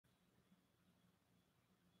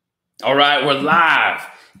All right, we're live.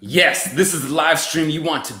 Yes, this is the live stream you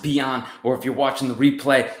want to be on, or if you're watching the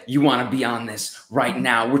replay, you want to be on this right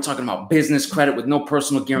now. We're talking about business credit with no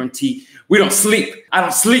personal guarantee. We don't sleep. I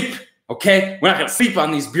don't sleep, okay? We're not going to sleep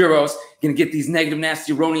on these bureaus. Going to get these negative,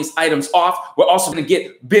 nasty, erroneous items off. We're also going to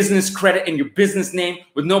get business credit in your business name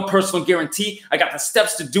with no personal guarantee. I got the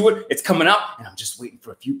steps to do it. It's coming up, and I'm just waiting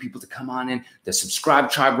for a few people to come on in. The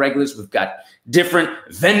Subscribe Tribe regulars, we've got different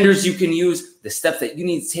vendors you can use, the steps that you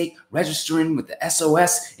need to take, registering with the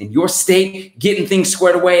SOS in your state, getting things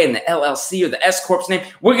squared away in the LLC or the S Corp's name.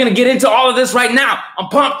 We're going to get into all of this right now. I'm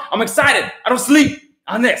pumped. I'm excited. I don't sleep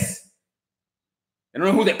on this. I don't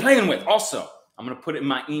know who they're playing with. Also, I'm going to put it in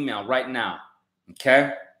my email right now,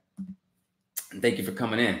 okay? And thank you for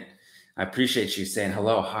coming in. I appreciate you saying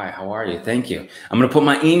hello, hi, how are you? Thank you. I'm going to put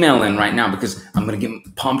my email in right now because I'm going to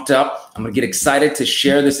get pumped up. I'm going to get excited to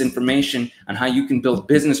share this information on how you can build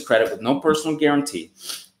business credit with no personal guarantee.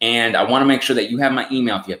 And I want to make sure that you have my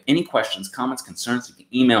email. If you have any questions, comments, concerns, you can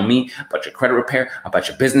email me about your credit repair, about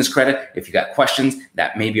your business credit. If you got questions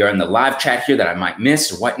that maybe are in the live chat here that I might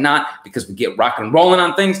miss or whatnot, because we get rock and rolling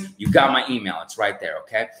on things, you got my email. It's right there,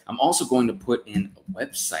 okay? I'm also going to put in a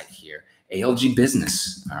website here, ALG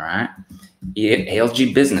Business, all right?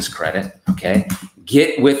 ALG Business Credit, okay?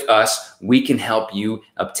 Get with us. We can help you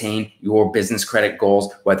obtain your business credit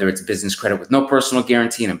goals, whether it's business credit with no personal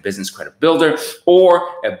guarantee and a business credit builder or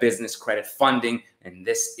a business credit funding. And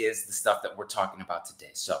this is the stuff that we're talking about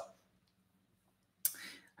today. So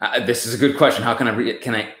this is a good question. How can I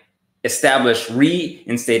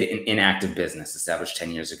reinstate an inactive business established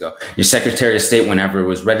 10 years ago? Your Secretary of State, whenever it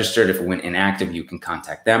was registered, if it went inactive, you can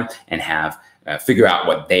contact them and have figure out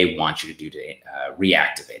what they want you to do to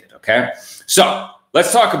reactivate it, okay? So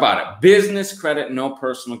let's talk about it. Business credit, no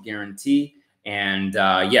personal guarantee. And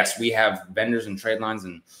yes, we have vendors and trade lines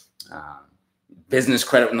and business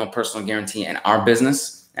credit with no personal guarantee in our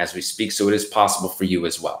business as we speak. So it is possible for you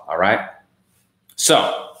as well, all right?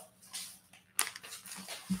 So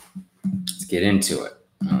let's get into it.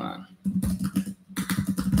 Hold on.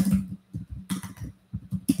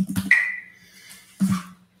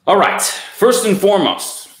 All right, first and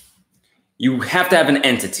foremost, you have to have an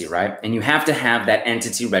entity, right? And you have to have that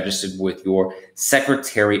entity registered with your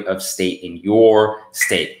Secretary of State in your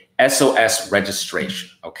state, SOS registration,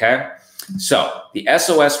 okay? So the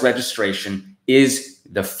SOS registration is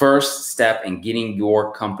the first step in getting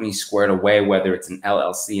your company squared away, whether it's an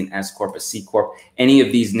LLC, an S Corp, a C Corp, any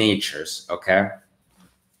of these natures, okay?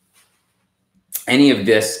 Any of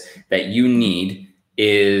this that you need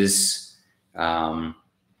is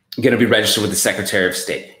going to be registered with the Secretary of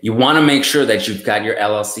State. You want to make sure that you've got your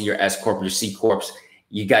LLC, your S Corp, your C Corps,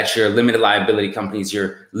 you got your limited liability companies,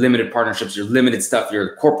 your limited partnerships, your limited stuff,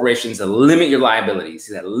 your corporations that limit your liability. You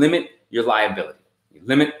see that? Limit your liability.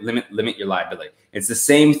 Limit your liability. It's the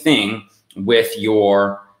same thing with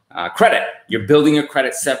your credit. You're building your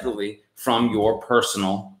credit separately from your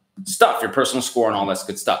personal stuff, your personal score and all that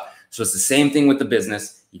good stuff. So it's the same thing with the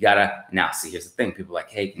business. You gotta, now see, here's the thing. People are like,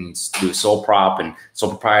 hey, can you do a sole prop and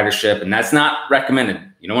sole proprietorship? And that's not recommended.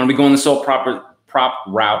 You don't want to be going the sole prop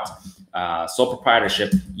route, sole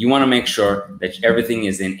proprietorship. You want to make sure that everything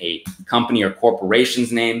is in a company or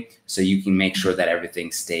corporation's name so you can make sure that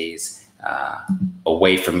everything stays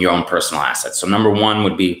away from your own personal assets. So number one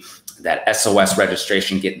would be that SOS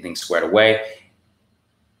registration, getting things squared away.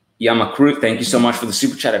 Yamakru, thank you so much for the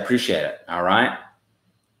super chat. I appreciate it. All right.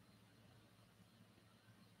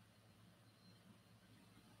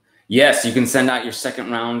 Yes, you can send out your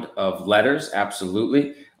second round of letters.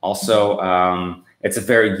 Absolutely. Also, it's a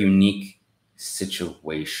very unique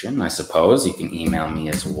situation, I suppose. You can email me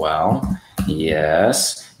as well.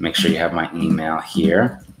 Yes. Make sure you have my email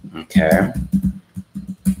here. Okay.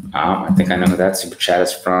 I think I know who that super chat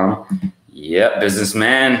is from. Yep,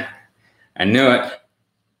 businessman. I knew it.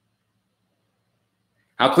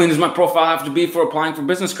 How clean does my profile have to be for applying for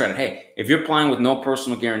business credit? Hey, if you're applying with no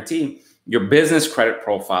personal guarantee, your business credit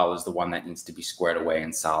profile is the one that needs to be squared away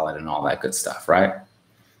and solid and all that good stuff, right?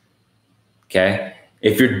 Okay.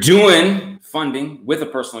 If you're doing funding with a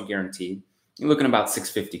personal guarantee, you're looking about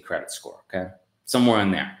 650 credit score, okay? Somewhere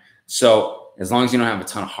in there. So as long as you don't have a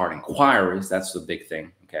ton of hard inquiries, that's the big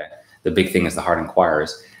thing, okay? The big thing is the hard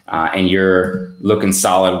inquiries. And you're looking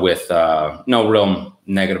solid with no real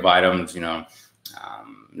negative items, you know,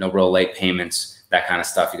 no real late payments, that kind of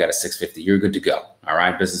stuff. You got a 650, you're good to go. All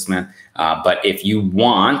right, businessman. But if you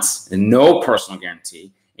want no personal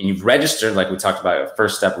guarantee and you've registered, like we talked about,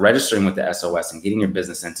 first step, registering with the SOS and getting your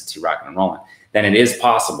business entity rocking and rolling, then it is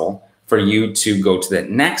possible for you to go to the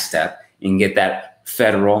next step and get that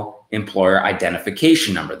federal employer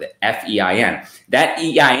identification number, the FEIN. That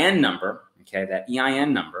EIN number, okay, that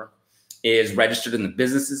EIN number is registered in the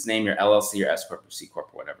business's name, your LLC, your S Corp, or C Corp,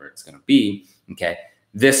 or whatever it's going to be, okay?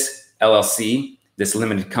 This LLC, this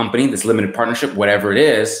limited company, this limited partnership, whatever it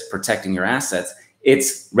is, protecting your assets,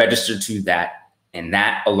 it's registered to that and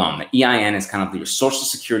that alone. The EIN is kind of your social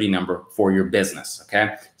security number for your business,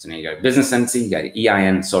 okay? So now you got a business entity, you got an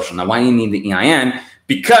EIN, social. Now, why do you need the EIN?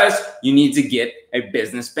 Because you need to get a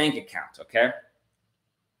business bank account, okay?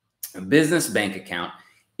 A business bank account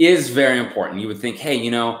is very important. You would think, hey,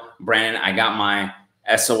 you know, Brandon, I got my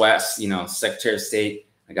SOS, you know, Secretary of State,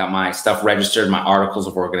 I got my stuff registered, my articles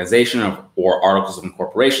of organization or articles of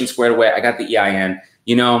incorporation squared away. I got the EIN.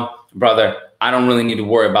 You know, brother, I don't really need to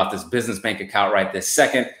worry about this business bank account right this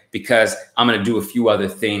second because I'm going to do a few other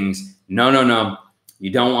things. No, no, no. You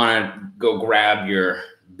don't want to go grab your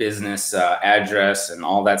business address and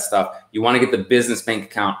all that stuff. You want to get the business bank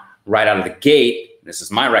account right out of the gate. This is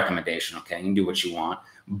my recommendation. Okay, you can do what you want.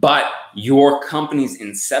 But your company's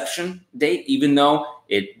inception date, even though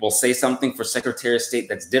it will say something for Secretary of State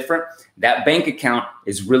that's different, that bank account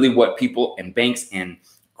is really what people and banks and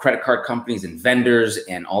credit card companies and vendors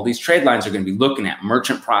and all these trade lines are going to be looking at.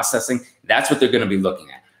 Merchant processing, that's what they're going to be looking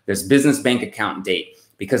at. This business bank account date,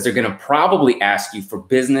 because they're going to probably ask you for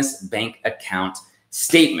business bank account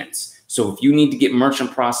statements. So if you need to get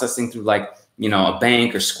merchant processing through like, you know, a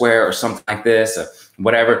bank or Square or something like this or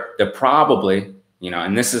whatever, they're probably, you know,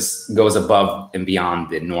 and this goes above and beyond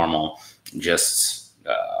the normal just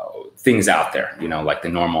things out there, you know, like the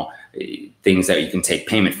normal things that you can take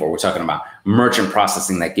payment for. We're talking about merchant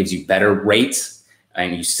processing that gives you better rates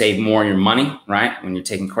and you save more of your money, right? When you're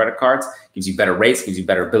taking credit cards, gives you better rates, gives you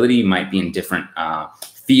better ability. You might be in different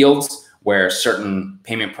fields where certain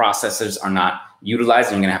payment processors are not utilized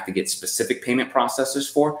and you're going to have to get specific payment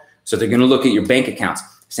processors for. So they're going to look at your bank accounts.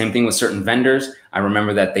 Same thing with certain vendors. I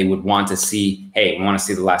remember that they would want to see, hey, we want to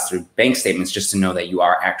see the last 3 bank statements just to know that you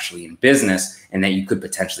are actually in business and that you could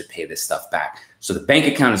potentially pay this stuff back. So the bank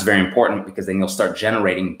account is very important because then you'll start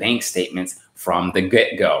generating bank statements from the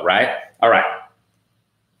get-go, right? All right.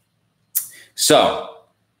 So,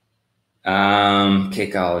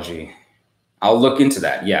 Cakeology. I'll look into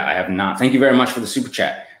that. Yeah, I have not. Thank you very much for the super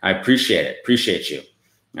chat. I appreciate it. Appreciate you.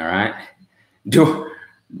 All right.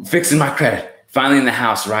 Fixing my credit. Finally in the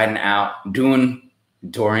house, riding out,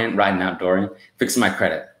 riding out Dorian, fixing my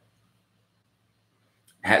credit.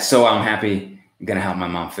 So I'm happy. I'm going to help my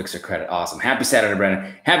mom fix her credit. Awesome. Happy Saturday,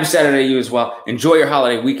 Brandon. Happy Saturday to you as well. Enjoy your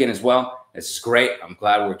holiday weekend as well. This is great. I'm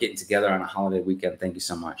glad we're getting together on a holiday weekend. Thank you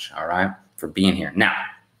so much. All right. For being here. Now,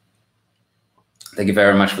 thank you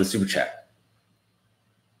very much for the super chat.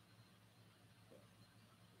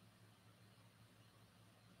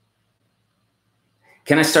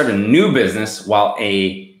 Can I start a new business while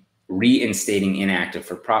reinstating inactive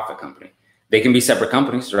for-profit company? They can be separate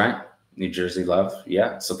companies, right? New Jersey love.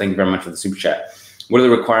 Yeah. So thank you very much for the super chat. What are the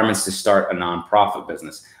requirements to start a nonprofit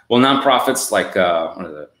business? Well, nonprofits like what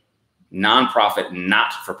are the nonprofit,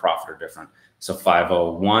 not-for-profit are different. So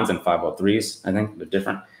 501s and 503s, I think they're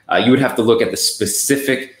different. You would have to look at the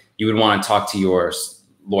specific, you would want to talk to your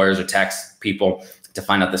lawyers or tax people to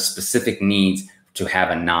find out the specific needs to have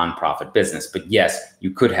a nonprofit business. But yes,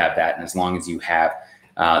 you could have that. And as long as you have,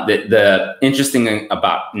 the interesting thing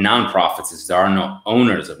about nonprofits is there are no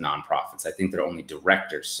owners of nonprofits. I think they're only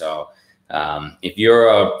directors. So if you're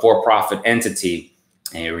a for-profit entity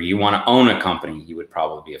or you want to own a company, you would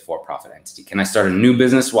probably be a for-profit entity. Can I start a new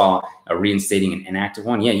business while reinstating an inactive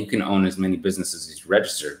one? Yeah, you can own as many businesses as you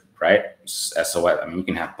registered, right? SOS. I mean, you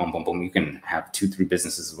can have boom, boom, boom. You can have 2-3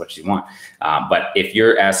 businesses is what you want. But if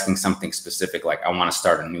you're asking something specific, like I want to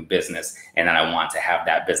start a new business and then I want to have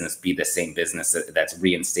that business be the same business that's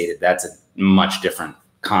reinstated, that's a much different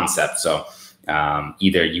concept. So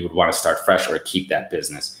either you would want to start fresh or keep that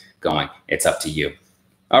business going. It's up to you.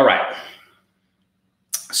 All right.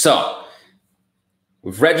 So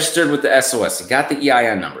we've registered with the SOS. You got the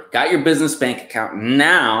EIN number, got your business bank account.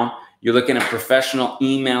 Now you're looking at professional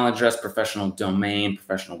email address, professional domain,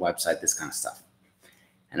 professional website, this kind of stuff.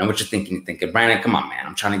 I know what you're thinking. You're thinking, Brandon, come on, man.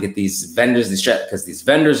 I'm trying to get these vendors, because these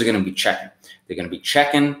vendors are going to be checking. They're going to be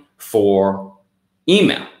checking for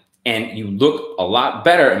email. And you look a lot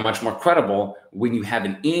better and much more credible when you have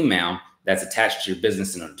an email that's attached to your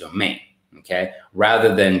business in a domain, okay?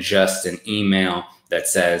 Rather than just an email that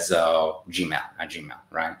says Gmail,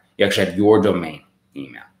 right? You actually have your domain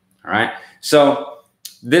email, all right? So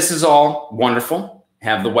this is all wonderful.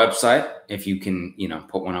 Have the website if you can,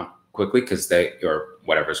 put one up quickly or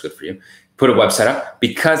whatever is good for you. Put a website up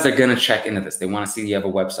because they're going to check into this. They want to see you have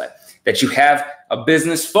a website, that you have a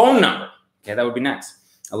business phone number. Okay, that would be nice.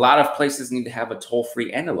 A lot of places need to have a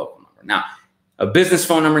toll-free and a local number. Now, a business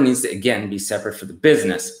phone number needs to, again, be separate for the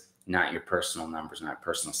business, not your personal numbers, not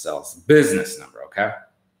personal cells, business number, okay?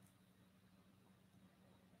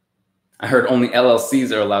 I heard only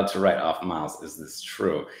LLCs are allowed to write off miles. Is this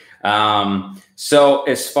true? So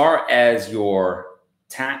as far as your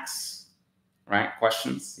tax, right,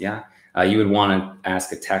 questions, yeah, you would want to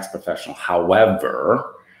ask a tax professional.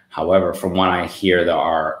 However, from what I hear, there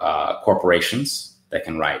are corporations that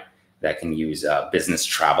can use business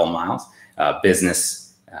travel miles,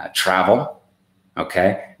 business travel,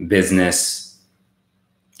 okay? Business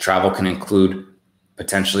travel can include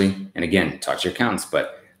potentially, and again, talk to your accountants,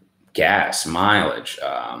 but gas, mileage,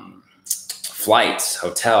 flights,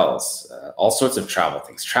 hotels, all sorts of travel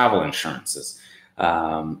things, travel insurances,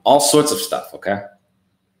 all sorts of stuff, okay?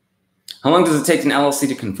 How long does it take an LLC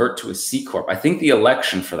to convert to a C Corp? I think the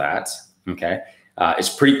election for that, okay, is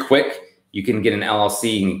pretty quick. You can get an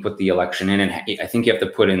LLC and you put the election in, and I think you have to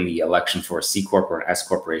put in the election for a C Corp or an S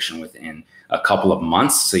Corporation within a couple of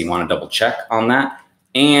months, so you want to double check on that.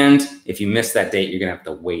 And if you miss that date, you're gonna have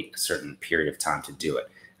to wait a certain period of time to do it.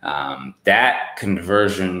 That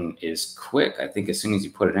conversion is quick. I think as soon as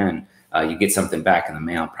you put it in, you get something back in the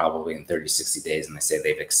mail probably in 30, 60 days, and they say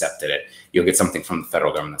they've accepted it. You'll get something from the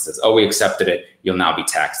federal government that says, oh, we accepted it. You'll now be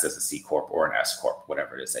taxed as a C Corp or an S Corp,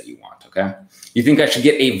 whatever it is that you want, okay? You think I should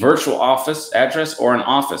get a virtual office address or an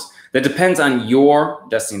office? That depends on your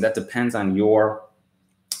destiny. That depends on your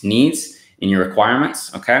needs and your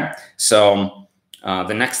requirements, okay? So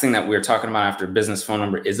the next thing that we're talking about after business phone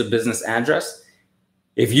number is a business address.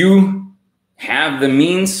 If you have the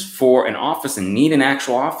means for an office and need an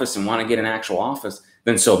actual office and want to get an actual office,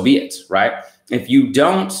 then so be it, right? If you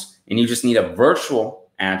don't, and you just need a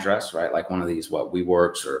virtual address, right? Like one of these,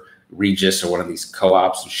 WeWorks or Regis or one of these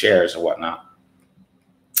co-ops and shares or whatnot,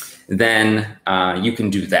 then you can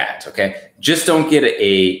do that, okay? Just don't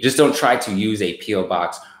try to use a PO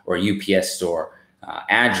box or a UPS store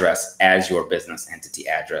address as your business entity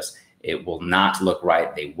address. It will not look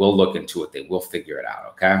right. They will look into it. They will figure it out,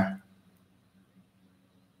 okay?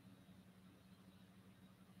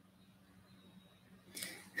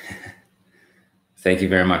 Thank you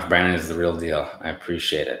very much. Brandon is the real deal. I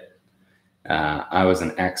appreciate it. I was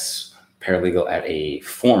an ex-paralegal at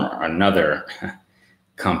another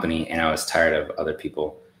company, and I was tired of other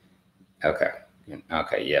people. Okay.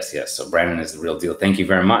 Okay. Yes. So Brandon is the real deal. Thank you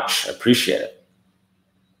very much. I appreciate it.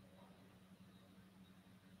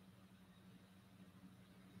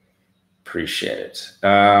 Appreciate it.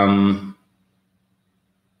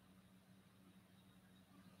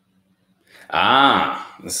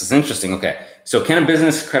 This is interesting. Okay. So can a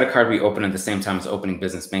business credit card be opened at the same time as opening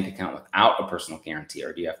business bank account without a personal guarantee,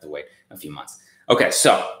 or do you have to wait a few months? Okay.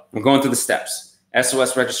 So we're going through the steps: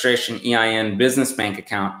 SOS registration, EIN, business bank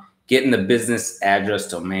account, getting the business address,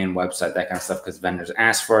 domain, website, that kind of stuff, because vendors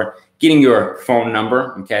ask for it, getting your phone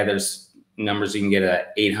number. Okay. There's numbers you can get, an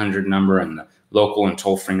 800 number and the local and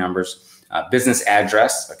toll-free numbers. Business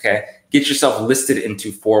address, okay? Get yourself listed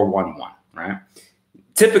into 411, right?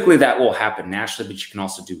 Typically that will happen naturally, but you can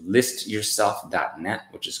also do listyourself.net,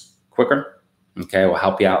 which is quicker, okay? We'll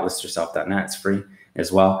help you out, listyourself.net, it's free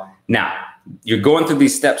as well. Now, you're going through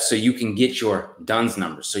these steps so you can get your DUNS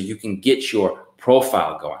number, so you can get your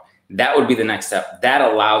profile going. That would be the next step. That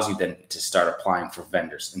allows you then to start applying for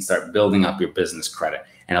vendors and start building up your business credit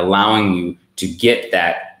and allowing you to get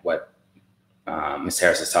that, what Ms.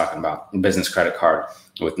 Harris is talking about, business credit card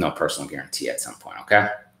with no personal guarantee at some point, okay?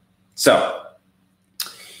 So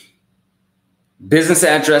business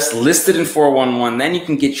address listed in 411, then you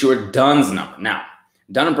can get your DUNS number. Now,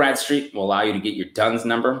 Dun & Bradstreet will allow you to get your DUNS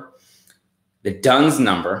number. The DUNS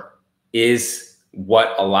number is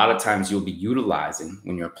what a lot of times you'll be utilizing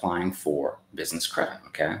when you're applying for business credit,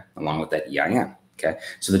 okay? Along with that EIN, okay?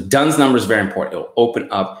 So the DUNS number is very important. It'll open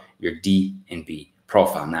up your D&B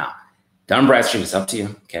profile. Now, Dun & Bradstreet is up to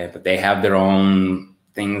you, okay? But they have their own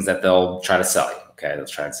things that they'll try to sell you, okay? They'll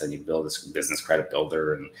try to send you to build this business credit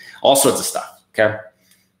builder and all sorts of stuff, okay?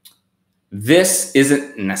 This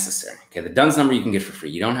isn't necessary, okay? The DUNS number you can get for free.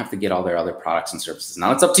 You don't have to get all their other products and services.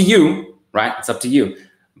 Now, it's up to you, right? It's up to you.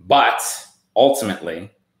 But ultimately,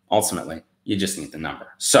 you just need the number.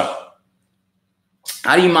 So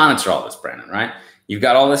how do you monitor all this, Brandon, right? You've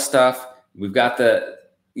got all this stuff. We've got the,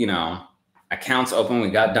 accounts open. We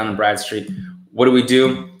got Dun & Bradstreet. What do we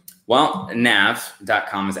do? Well,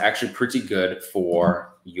 nav.com is actually pretty good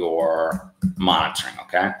for your monitoring,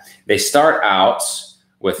 okay? They start out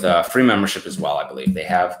with a free membership as well, I believe. They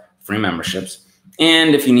have free memberships.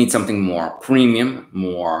 And if you need something more premium,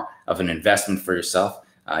 more of an investment for yourself,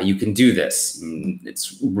 you can do this.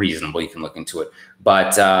 It's reasonable. You can look into it,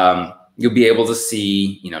 but you'll be able to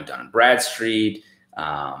see, Dun & Bradstreet,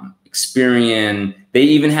 Experian. They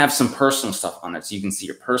even have some personal stuff on it, so you can see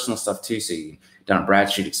your personal stuff too. So you Dun &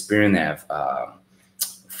 Bradstreet, Experian. They have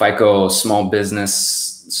FICO small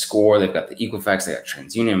business score. They've got the Equifax. They got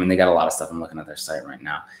TransUnion, and they got a lot of stuff. I'm looking at their site right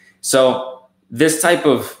now. So this type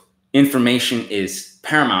of information is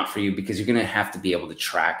paramount for you because you're going to have to be able to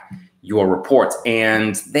track your reports.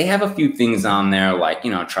 And they have a few things on there like,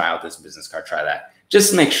 try out this business card, try that.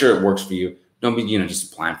 Just make sure it works for you. Don't be,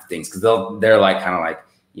 just applying for things because they're like kind of like,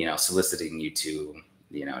 soliciting you to,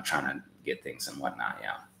 trying to get things and whatnot.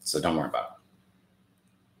 Yeah. So don't worry about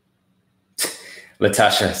it.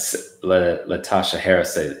 Latasha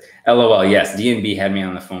Harris says, LOL, yes, DNB had me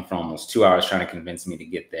on the phone for almost 2 hours trying to convince me to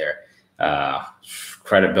get their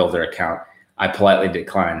credit builder account. I politely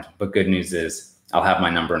declined, but good news is I'll have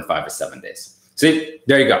my number in 5 to 7 days. See,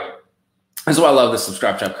 there you go. That's why I love the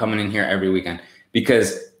subscribe shop coming in here every weekend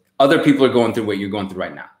because other people are going through what you're going through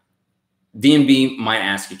right now. DNB might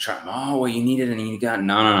ask you, oh, well, you need it and you got,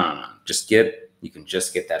 no. You can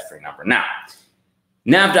just get that free number. Now,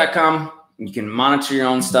 nav.com, you can monitor your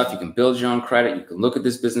own stuff. You can build your own credit. You can look at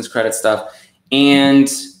this business credit stuff.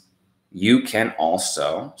 And you can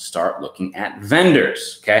also start looking at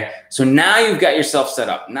vendors, okay? So now you've got yourself set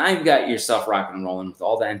up. Now you've got yourself rocking and rolling with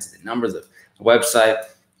all the entity numbers of the website,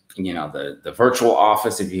 the virtual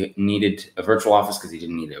office if you needed a virtual office because you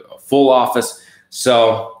didn't need a full office.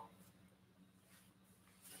 So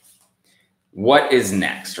what is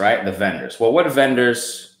next, right? The vendors. Well, what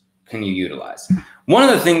vendors can you utilize? One of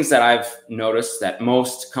the things that I've noticed that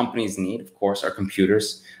most companies need, of course, are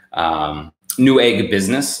computers. Newegg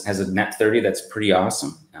Business has a net 30 that's pretty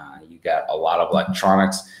awesome. You got a lot of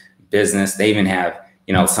electronics business. They even have,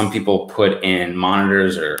 some people put in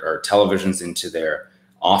monitors or televisions into their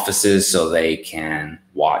offices so they can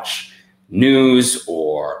watch news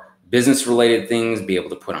or business related things, be able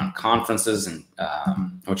to put on conferences and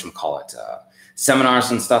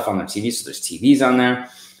seminars and stuff on their TV. So there's TVs on there.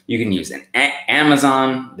 You can use an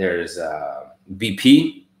Amazon. There's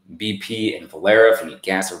BP and Valera if you need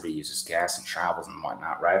gas. Everybody uses gas and travels and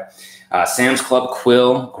whatnot, right? Sam's Club,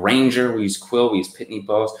 Quill, Granger. We use Quill. We use Pitney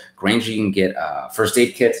Bowes. Granger, you can get first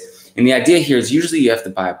aid kits. And the idea here is usually you have to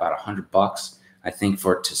buy about $100, I think,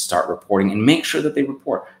 for it to start reporting and make sure that they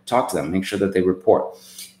report. Talk to them. Make sure that they report.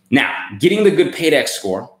 Now, getting the good PAYDEX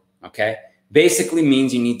score, okay, basically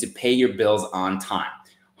means you need to pay your bills on time.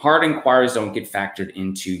 Hard inquiries don't get factored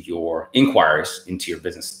into your inquiries into your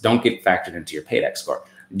business. Don't get factored into your PAYDEX score.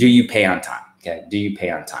 Do you pay on time? Okay. Do you pay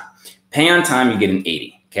on time? Pay on time, you get an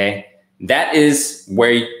 80. Okay. That is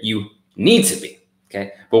where you need to be.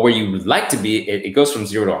 Okay. But where you would like to be, it goes from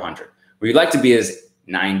 0 to 100. Where you'd like to be is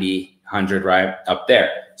 90, 100, right? Up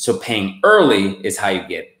there. So paying early is how you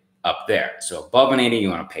get up there. So above an 80, you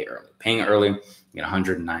want to pay early. Paying early, you get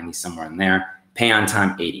 190 somewhere in there. Pay on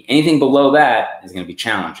time, 80. Anything below that is going to be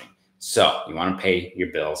challenging. So you want to pay your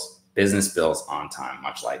bills, business bills on time,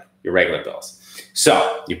 much like your regular bills.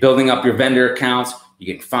 So you're building up your vendor accounts. You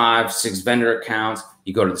get 5, 6 vendor accounts.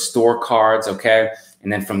 You go to the store cards, okay?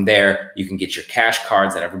 And then from there, you can get your cash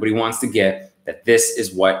cards that everybody wants to get, that this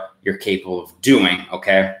is what you're capable of doing,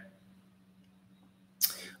 okay?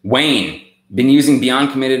 Wayne, been using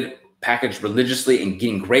Beyond Committed package religiously and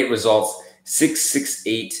getting great results.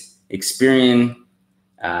 668 Experian,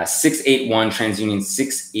 681 TransUnion,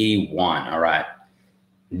 681. All right.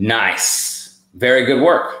 Nice. Very good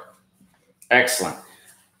work. Excellent.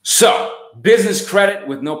 So business credit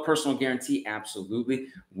with no personal guarantee. Absolutely.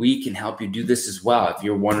 We can help you do this as well. If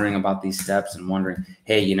you're wondering about these steps and wondering,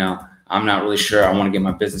 hey, I'm not really sure. I want to get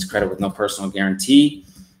my business credit with no personal guarantee.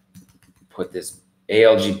 Put this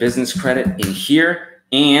ALG business credit in here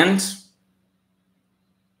and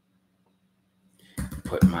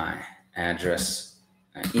put my address,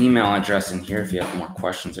 email address in here if you have more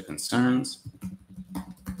questions or concerns.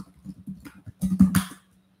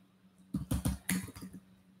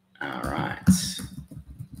 All right.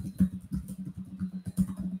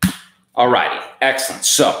 All righty. Excellent.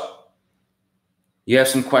 So you have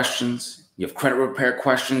some questions. You have credit repair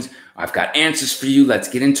questions. I've got answers for you. Let's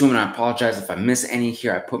get into them. And I apologize if I miss any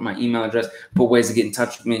here. I put my email address, put ways to get in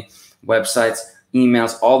touch with me, websites,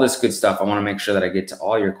 emails, all this good stuff. I want to make sure that I get to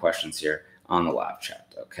all your questions here on the live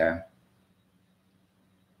chat, okay?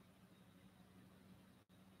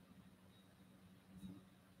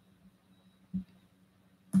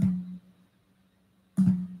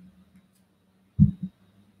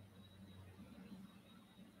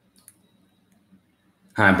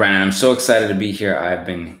 Hi, Brandon. I'm so excited to be here. I've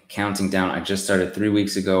been counting down. I just started 3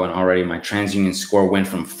 weeks ago, and already my TransUnion score went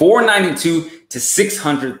from 492 to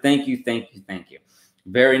 600. Thank you, thank you, thank you.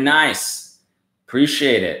 Very nice.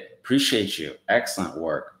 Appreciate it. Appreciate you. Excellent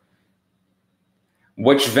work.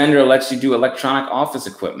 Which vendor lets you do electronic office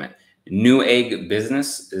equipment? New Egg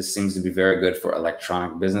Business seems to be very good for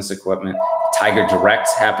electronic business equipment. Tiger Direct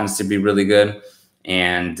happens to be really good.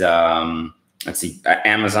 And let's see,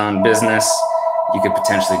 Amazon Business. You could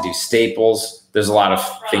potentially do Staples. There's a lot of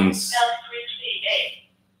things.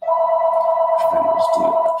 Vendors do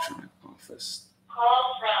electronic office.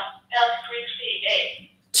 Call from Elk Creek,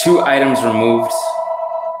 CA. 2 items removed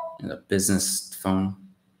in the business phone.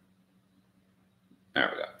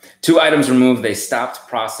 There we go. 2 items removed. They stopped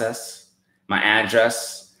process. My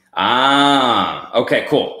address. Okay,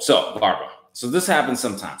 cool. So, Barbara. So this happens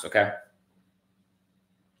sometimes, okay?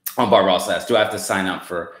 Oh, Barbara also asked, do I have to sign up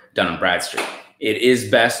for Dun & Bradstreet? It is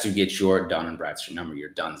best to get your Dun & Bradstreet number, your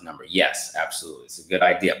Dun's number. Yes, absolutely. It's a good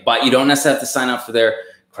idea. But you don't necessarily have to sign up for their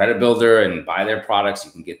credit builder and buy their products. You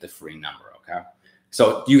can get the free number, okay?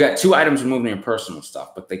 So you got 2 items removed in your personal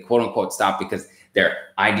stuff, but they quote unquote stopped because their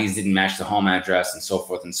IDs didn't match the home address and so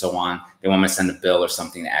forth and so on. They want me to send a bill or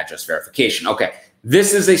something to address verification. Okay,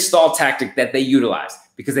 this is a stall tactic that they utilize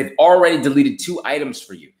because they've already deleted 2 items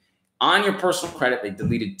for you. On your personal credit, they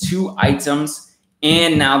deleted 2 items.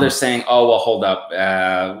 And now they're saying, oh, well, hold up.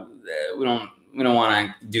 We don't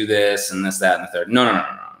want to do this and this, that, and the third. No.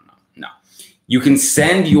 You can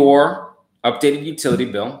send your updated utility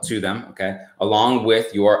bill to them, okay, along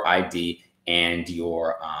with your ID and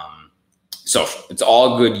your social. It's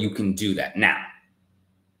all good. You can do that. Now,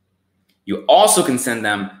 you also can send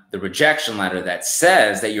them the rejection letter that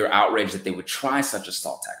says that you're outraged that they would try such a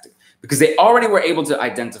stall tactic. Because they already were able to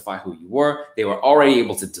identify who you were. They were already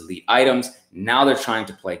able to delete items. Now they're trying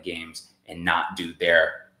to play games and not do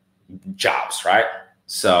their jobs, right?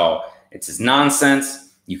 So it's just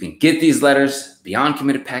nonsense. You can get these letters, Beyond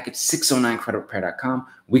Committed Package, 609creditrepair.com.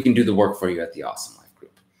 We can do the work for you at the Awesome Life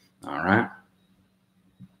Group. All right.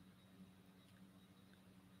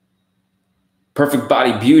 Perfect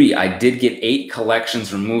Body Beauty. I did get 8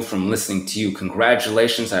 collections removed from listening to you.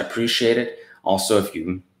 Congratulations. I appreciate it. Also, if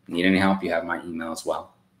you need any help, you have my email as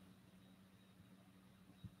well.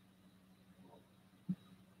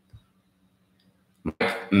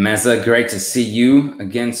 Mike Meza, great to see you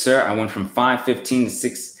again, sir. I went from 515 to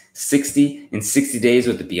 660 in 60 days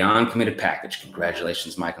with the Beyond Committed Package.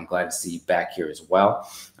 Congratulations, Mike. I'm glad to see you back here as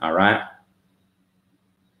well. All right.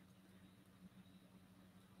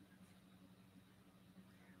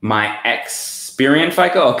 My Experian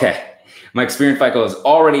FICO, okay. My Experian FICO is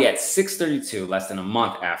already at 632, less than a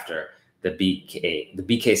month after the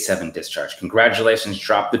BK7 discharge. Congratulations,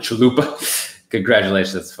 drop the chalupa.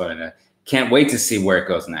 Congratulations, that's funny. Can't wait to see where it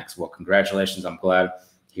goes next. Well, congratulations, I'm glad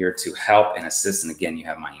here to help and assist. And again, you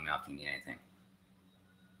have my email if you need anything.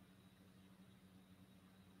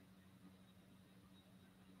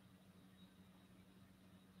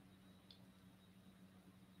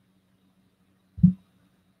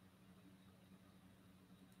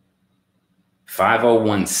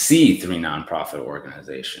 (501c3) nonprofit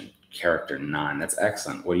organization, character 9. That's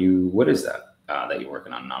excellent. What is that that you're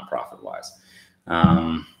working on nonprofit wise?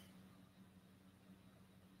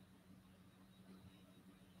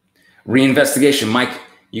 Reinvestigation, Mike.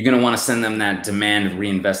 You're going to want to send them that demand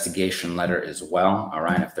reinvestigation letter as well. All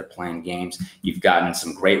right. If they're playing games, you've gotten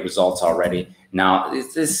some great results already. Now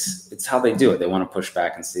it's how they do it. They want to push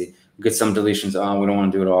back and see. Get some deletions. Oh, we don't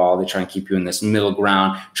want to do it all. They try and keep you in this middle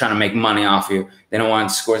ground, trying to make money off you. They don't want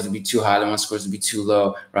scores to be too high. They want scores to be too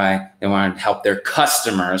low, right? They want to help their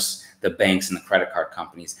customers, the banks and the credit card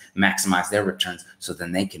companies, maximize their returns so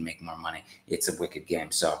then they can make more money. It's a wicked game.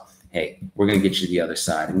 So, hey, we're going to get you to the other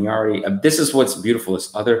side. And you already, this is what's beautiful is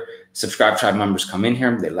other Subscribe Tribe members come in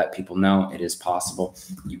here. They let people know it is possible.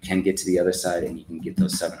 You can get to the other side and you can get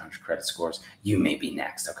those 700 credit scores. You may be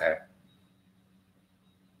next, okay?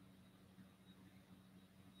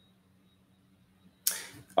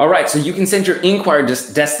 All right, so you can send your inquiry,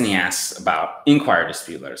 Destiny asks about inquiry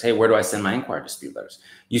dispute letters. Hey, where do I send my inquiry dispute letters?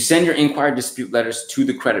 You send your inquiry dispute letters to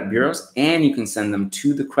the credit bureaus, and you can send them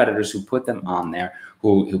to the creditors who put them on there,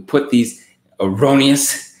 who put these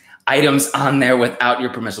erroneous items on there without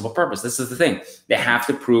your permissible purpose. This is the thing. They have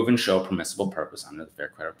to prove and show permissible purpose under the Fair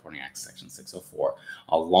Credit Reporting Act, Section 604,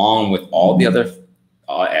 along with all the other,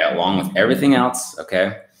 along with everything else,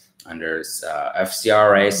 okay, under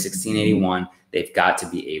FCRA 1681, they've got to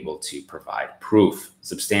be able to provide proof,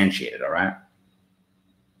 substantiated, all right?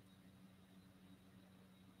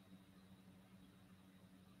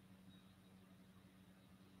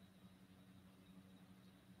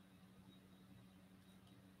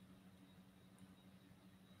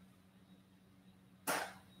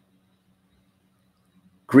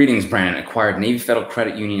 Greetings, Brandon. Acquired Navy Federal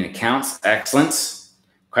Credit Union accounts. Excellent.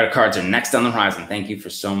 Credit cards are next on the horizon. Thank you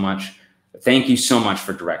so much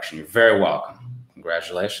for direction. You're very welcome.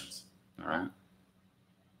 Congratulations. All right.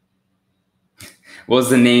 What was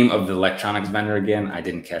the name of the electronics vendor again? I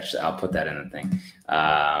didn't catch that. I'll put that in the thing.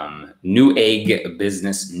 Newegg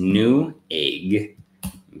Business. Newegg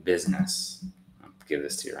Business. I'll give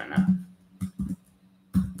this to you right now.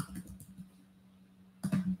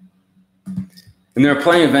 And there are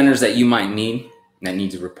plenty of vendors that you might need that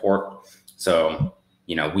need to report. So,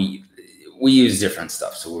 you know, we use different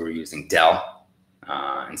stuff. So we were using Dell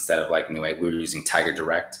instead of like Newegg. We were using Tiger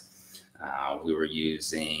Direct. We were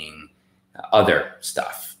using other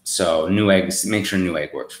stuff. So Newegg, make sure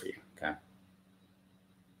Newegg works for you. Okay.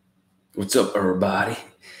 What's up, everybody?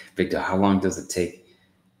 Big Dog, how long does it take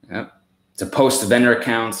to post vendor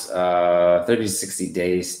accounts? 30 to 60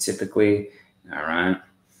 days typically. All right.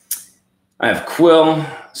 I have Quill,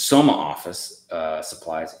 Soma Office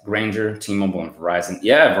Supplies, Granger, T-Mobile, and Verizon.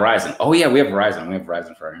 Yeah, Verizon. Oh, yeah, we have Verizon. We have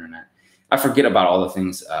Verizon for our internet. I forget about all the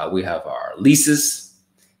things. We have our leases,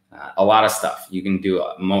 a lot of stuff. You can do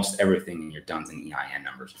most everything in your DUNS and EIN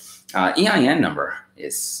numbers. EIN number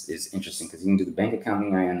is interesting because you can do the bank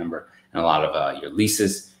account EIN number and a lot of your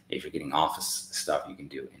leases. If you're getting office stuff, you can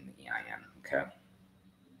do in the EIN, okay?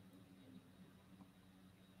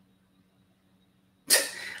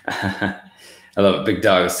 I love it. Big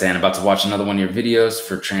Dog is saying, about to watch another one of your videos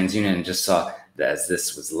for TransUnion and just saw that as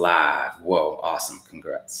this was live. Whoa, awesome.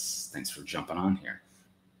 Congrats. Thanks for jumping on here.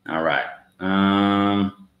 All right. I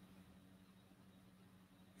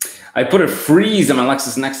put a freeze on my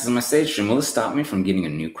LexisNexis and my Sage stream. Will this stop me from getting a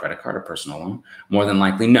new credit card or personal loan? More than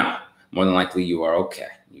likely, no. More than likely, you are okay.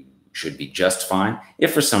 You should be just fine.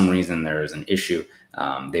 If for some reason there is an issue,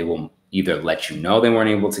 they will either let you know they weren't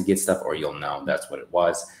able to get stuff or you'll know that's what it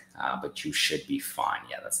was. But you should be fine.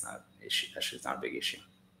 Yeah, that's not an issue. That's not a big issue.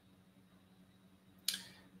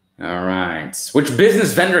 All right. Which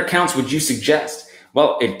business vendor accounts would you suggest?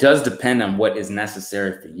 Well, it does depend on what is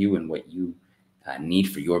necessary for you and what you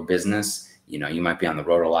need for your business. You know, you might be on the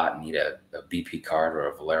road a lot and need a BP card or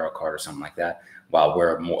a Valero card or something like that. While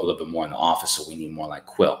we're a little bit more in the office, so we need more like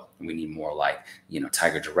Quill. We need more like, you know,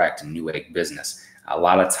 Tiger Direct and Newegg Business. A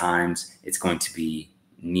lot of times it's going to be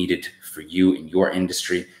needed for you in your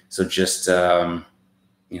industry. So just, you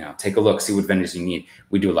know, take a look, see what vendors you need.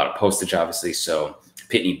 We do a lot of postage, obviously. So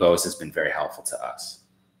Pitney Bowes has been very helpful to us.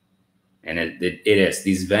 And it is.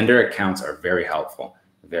 These vendor accounts are very helpful.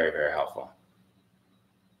 Very, very helpful.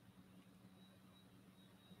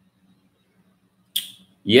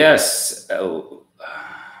 Yes.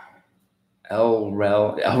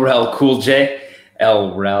 LREL Cool J.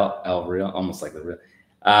 LREL, almost like the real.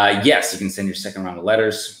 Yes, you can send your second round of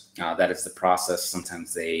letters. That is the process.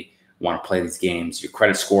 Sometimes they want to play these games. Your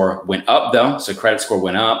credit score went up, though. So credit score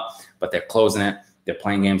went up, but they're closing it. They're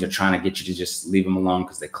playing games. They're trying to get you to just leave them alone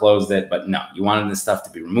because they closed it. But no, you wanted this stuff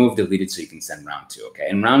to be removed, deleted, so you can send round 2, okay?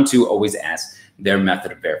 And round 2 always asks their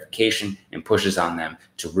method of verification and pushes on them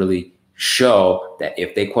to really show that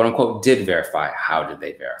if they, quote unquote, did verify, how did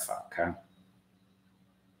they verify, okay?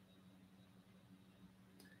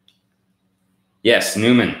 Yes,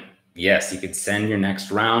 Newman. Yes, you could send your next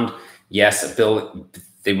round. Yes, a bill.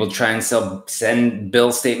 They will try and send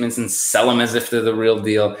bill statements and sell them as if they're the real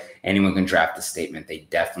deal. Anyone can draft a statement. They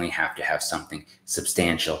definitely have to have something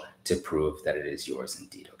substantial to prove that it is yours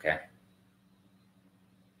indeed, okay?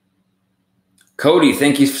 Cody,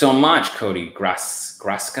 thank you so much, Cody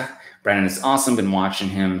Graska. Brandon is awesome. Been watching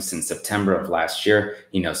him since September of last year.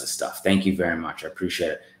 He knows his stuff. Thank you very much. I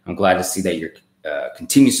appreciate it. I'm glad to see that you're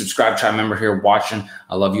continue subscribe tribe member here watching.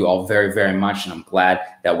 I love you all very, very much. And I'm glad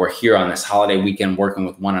that we're here on this holiday weekend working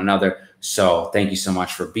with one another. So thank you so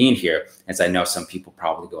much for being here, as I know some people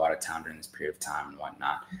probably go out of town during this period of time and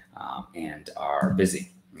whatnot and are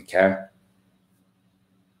busy. Okay.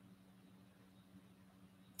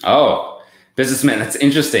 Oh, businessman, that's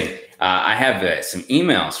interesting. I have some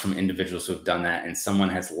emails from individuals who have done that, and someone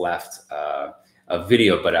has left a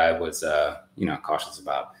video, but I was, you know, cautious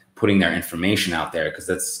about putting their information out there because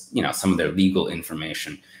that's, you know, some of their legal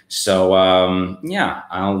information. So yeah,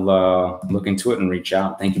 I'll look into it and reach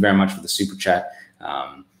out. Thank you very much for the super chat.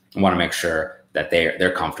 I want to make sure that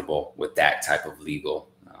they're comfortable with that type of legal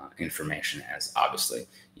information, as obviously,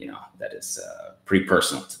 you know, that is pretty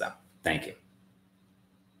personal to them. Thank you.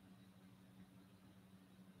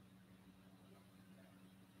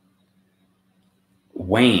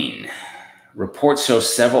 Wayne, reports show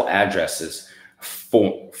several addresses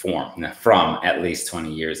from at least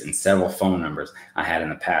 20 years and several phone numbers I had in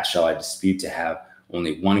the past. Shall I dispute to have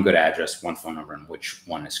only one good address, one phone number, and which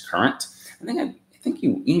one is current? I think think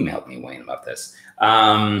you emailed me, Wayne, about this.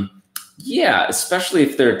 Yeah, especially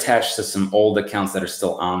if they're attached to some old accounts that are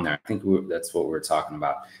still on there. I think that's what we're talking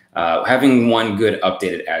about. Having one good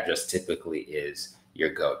updated address typically is your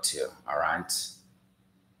go-to, all right?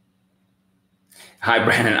 Hi,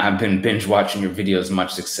 Brandon. I've been binge watching your videos.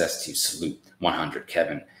 Much success to you. Salute. 100,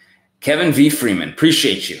 Kevin. Kevin V. Freeman.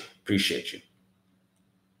 Appreciate you. Appreciate you.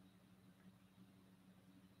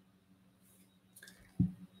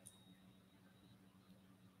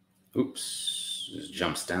 Oops. Just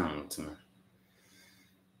jumps down to me.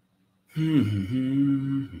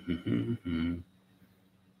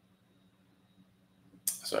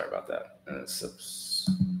 Sorry about that. It's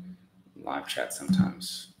live chat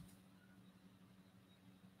sometimes.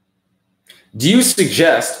 Do you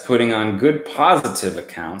suggest putting on good positive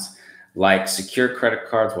accounts like secure credit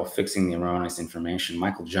cards while fixing the erroneous information?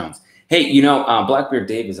 Michael Jones. Hey, you know, Blackbeard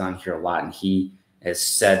Dave is on here a lot, and he has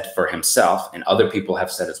said for himself, and other people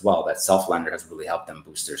have said as well, that self-lender has really helped them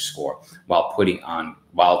boost their score while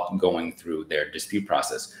going through their dispute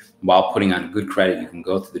process. While putting on good credit, you can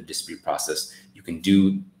go through the dispute process. You can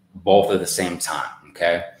do both at the same time,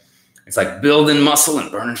 okay? It's like building muscle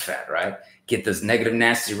and burning fat, right? Get those negative,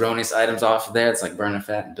 nasty, erroneous items off of there. It's like burning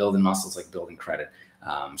fat, and building muscle is like building credit.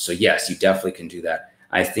 So yes, you definitely can do that.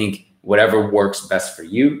 I think whatever works best for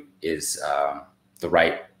you is the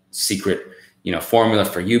right secret, formula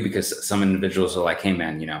for you, because some individuals are like, hey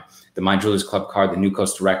man, the My Jewelers Club card, the New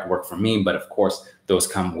Coast Direct work for me. But of course, those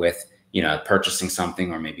come with, purchasing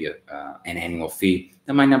something or maybe an annual fee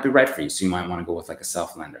that might not be right for you. So you might want to go with like a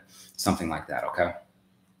self-lender, something like that. Okay.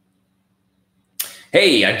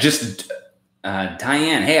 Hey,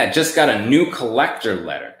 Diane, hey, I just got a new collector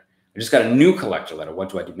letter. What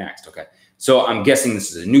do I do next? Okay. So I'm guessing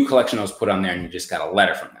this is a new collection that was put on there and you just got a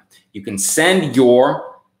letter from them. You can send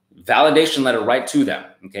your validation letter right to them.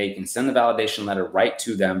 Okay. You can send the validation letter right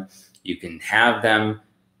to them. You can have them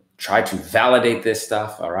try to validate this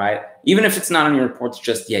stuff. All right. Even if it's not on your reports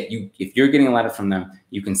just yet, if you're getting a letter from them,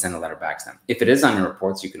 you can send a letter back to them. If it is on your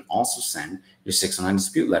reports, you can also send your 609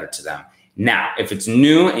 dispute letter to them. Now, if it's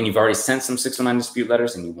new and you've already sent some 609 dispute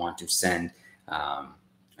letters and you want to send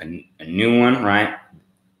a new one, right?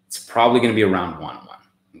 It's probably going to be a round one.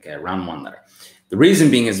 Okay, a round one letter. The reason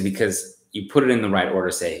being is because you put it in the right order,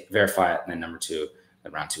 say verify it, and then number two,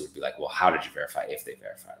 and round two would be like, well, how did you verify if they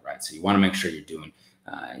verify it, right? So you want to make sure you're doing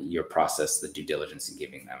your process, the due diligence, and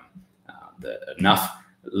giving them enough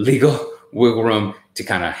legal wiggle room to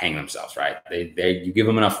kind of hang themselves, right? You give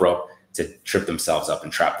them enough rope to trip themselves up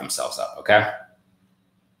and trap themselves up, okay?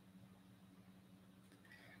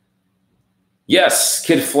 Yes,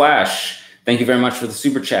 Kid Flash, thank you very much for the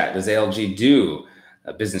super chat. Does ALG do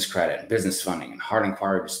business credit, business funding, and hard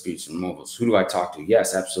inquiry disputes and removals? Who do I talk to?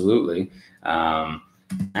 Yes, absolutely.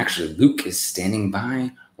 Actually, Luke is standing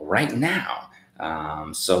by right now.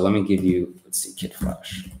 So let me give you, let's see, Kid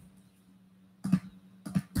Flash.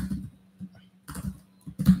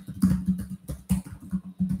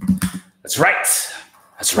 That's right.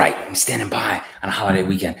 That's right. I'm standing by on a holiday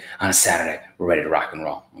weekend, on a Saturday. We're ready to rock and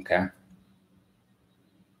roll, okay?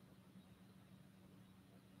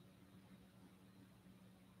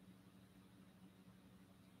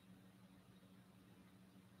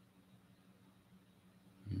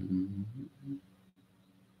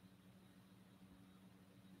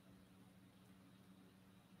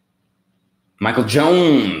 Michael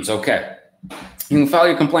Jones, okay. You can file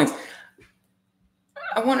your complaints.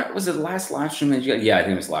 I wonder, was it the last live stream that you got? Yeah, I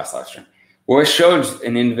think it was the last live stream. Where it showed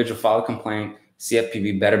an individual filed a complaint,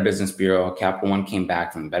 CFPB, Better Business Bureau, Capital One came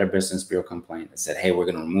back from the Better Business Bureau complaint that said, hey, we're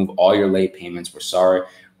going to remove all your late payments. We're sorry.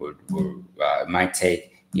 It might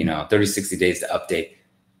take, 30, 60 days to update.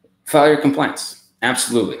 File your complaints.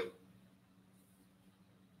 Absolutely.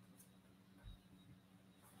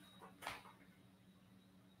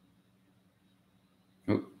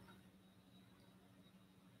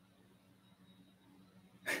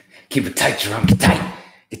 Keep it tight, Jerome. Get tight.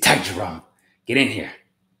 Get tight, Jerome. Get in here.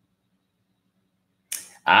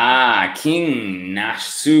 King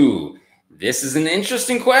Nashu. This is an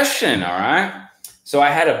interesting question, all right? So I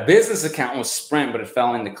had a business account with Sprint, but it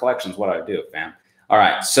fell into collections. What do I do, fam? All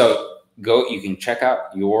right, so you can check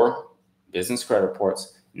out your business credit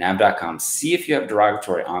reports, nav.com, see if you have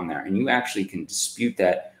derogatory on there, and you actually can dispute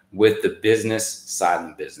that with the business side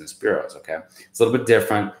and the business bureaus, okay? It's a little bit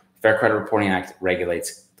different. Fair Credit Reporting Act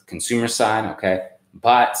regulates the consumer side, okay?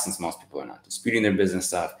 But since most people are not disputing their business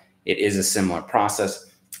stuff, it is a similar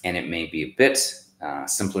process, and it may be a bit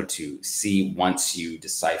simpler to see once you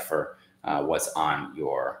decipher what's on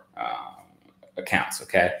your accounts,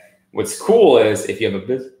 okay? What's cool is if you have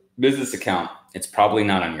a business account, it's probably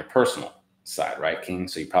not on your personal side, right, King?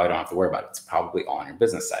 So you probably don't have to worry about it. It's probably all on your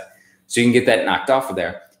business side. So you can get that knocked off of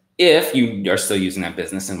there if you are still using that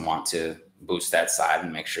business and want to boost that side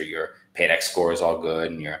and make sure your PAYDEX score is all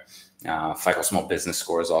good and your FICO Small Business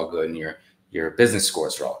score is all good and your business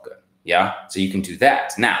scores are all good. Yeah, so you can do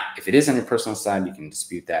that. Now, if it is on your personal side, you can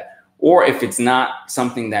dispute that. Or if it's not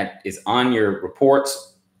something that is on your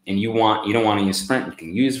reports and you don't want to use Sprint, you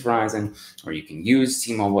can use Verizon or you can use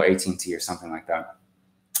T-Mobile, AT&T, or something like that.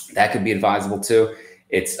 That could be advisable too.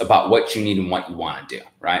 It's about what you need and what you want to do,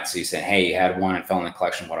 right? So you say, hey, you had one and fell in the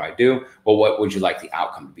collection. What do I do? Well, what would you like the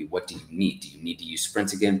outcome to be? What do you need? Do you need to use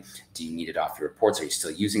Sprint again? Do you need it off your reports? Are you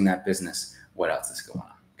still using that business? What else is going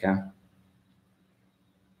on? Okay.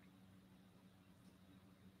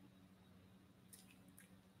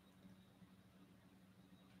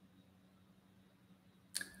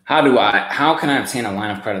 How can I obtain a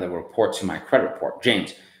line of credit that will report to my credit report?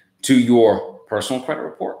 James, to your personal credit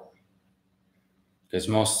report?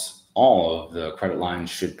 Because all of the credit lines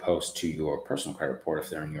should post to your personal credit report if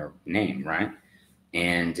they're in your name, right?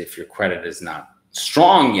 And if your credit is not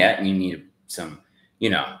strong yet and you need some,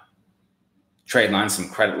 trade lines, some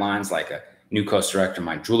credit lines like a New Coast Direct or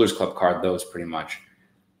my Jewelers Club card, those pretty much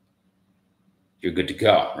you're good to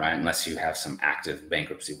go, right? Unless you have some active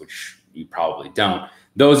bankruptcy, which you probably don't.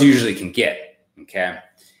 Those usually can get, okay?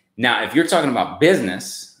 Now, if you're talking about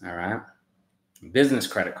business, all right, business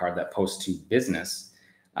credit card that posts to business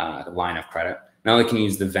line of credit, not only can you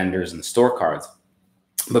use the vendors and the store cards,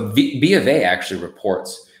 but B of A actually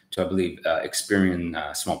reports to, I believe,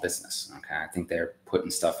 Experian Small Business, okay? I think they're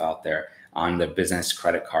putting stuff out there on the business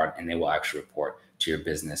credit card, and they will actually report to your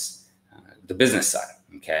business, the business side,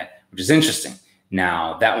 okay? Which is interesting.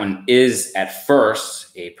 Now, that one is at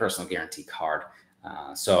first a personal guarantee card.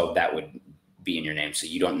 So that would be in your name. So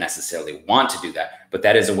you don't necessarily want to do that, but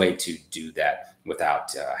that is a way to do that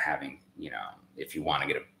without having, if you want to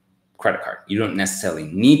get a credit card. You don't necessarily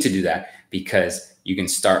need to do that because you can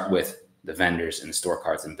start with the vendors and the store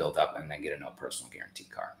cards and build up and then get a no personal guarantee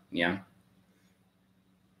card. Yeah.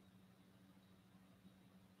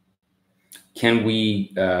 Can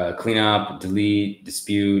we clean up, delete,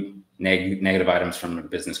 dispute negative items from a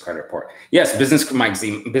business credit report? Yes, business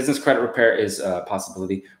credit repair is a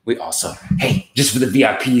possibility. We also, hey, just for the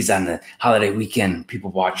VIPs on the holiday weekend, people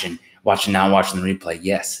watching the replay,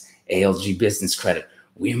 yes, ALG business credit.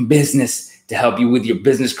 We're in business to help you with your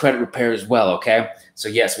business credit repair as well, okay? So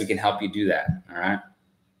yes, we can help you do that, all right?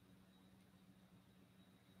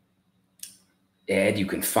 Ed, you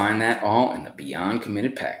can find that all in the Beyond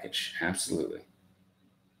Committed package. Absolutely.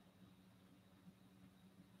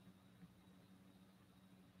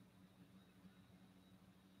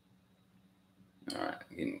 All right,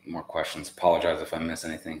 getting more questions. Apologize if I miss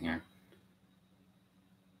anything here.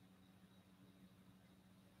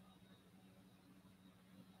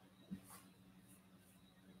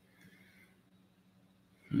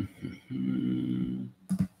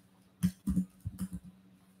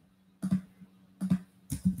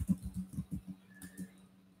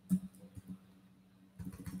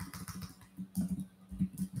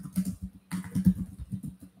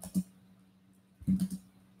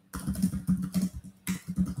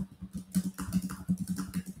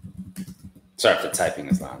 Sorry if the typing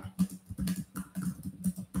is loud.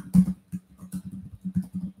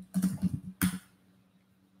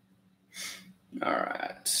 All right.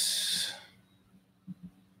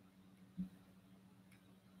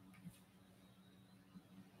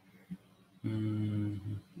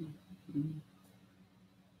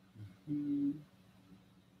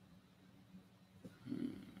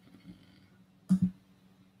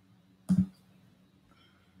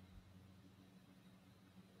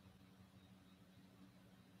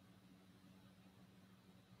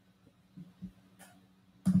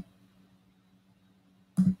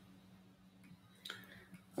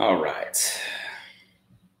 All right.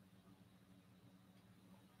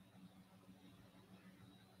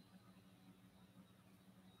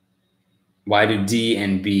 Why do D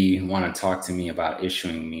and B want to talk to me about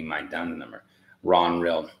issuing me my DUNS number? Ron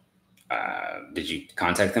Real, did you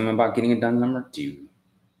contact them about getting a DUNS number? Do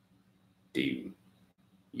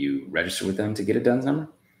you register with them to get a DUNS number?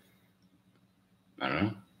 I don't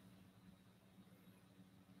know.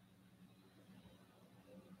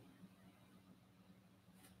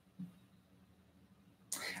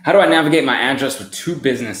 How do I navigate my address with two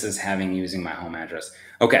businesses using my home address?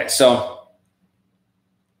 Okay, so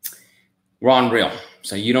Ron Real.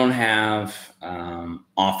 So you don't have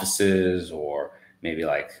offices or maybe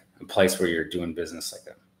like a place where you're doing business,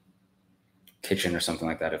 like a kitchen or something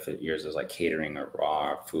like that. If yours is like catering or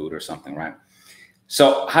raw food or something, right?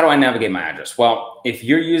 So how do I navigate my address? Well, if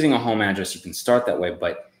you're using a home address, you can start that way,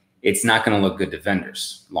 but it's not going to look good to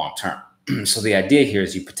vendors long term. So the idea here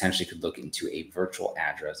is you potentially could look into a virtual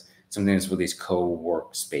address, something that's with these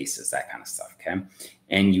co-work spaces, that kind of stuff, okay?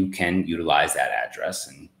 And you can utilize that address,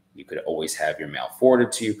 and you could always have your mail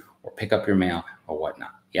forwarded to you or pick up your mail or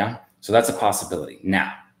whatnot, yeah? So that's a possibility.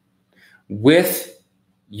 Now, with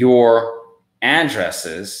your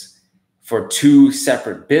addresses for two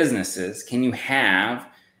separate businesses, can you have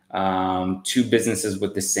two businesses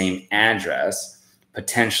with the same address?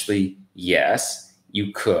 Potentially, yes,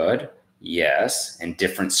 you could. Yes, and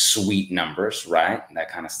different suite numbers, right?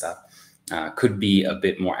 That kind of stuff could be a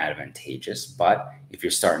bit more advantageous. But if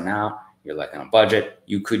you're starting out, you're like on a budget,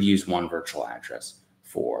 you could use one virtual address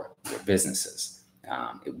for your businesses.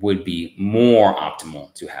 It would be more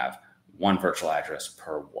optimal to have one virtual address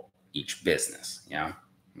per each business. Yeah.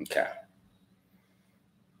 Okay.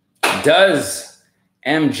 Does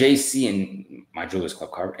MJC and my Jewelers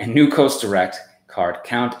Club card and New Coast Direct card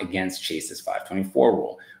count against Chase's 524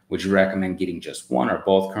 rule? Would you recommend getting just one or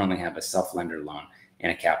both? Currently have a self-lender loan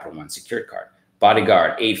and a Capital One secured card.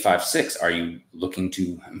 Bodyguard 856, are you looking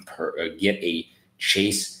to get a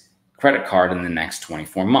Chase credit card in the next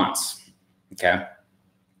 24 months? Okay.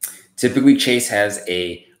 Typically, Chase has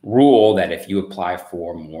a rule that if you apply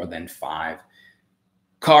for more than 5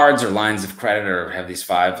 cards or lines of credit or have these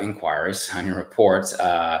 5 inquiries on your reports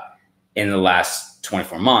in the last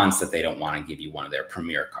 24 months, that they don't want to give you one of their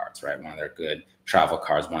premier cards, right? One of their good travel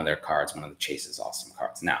cards, one of their cards, one of the Chase's awesome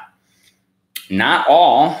cards. Now, not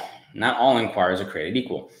all inquiries are created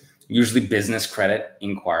equal. Usually business credit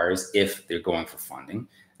inquiries, if they're going for funding.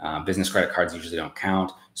 Business credit cards usually don't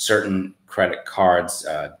count. Certain credit cards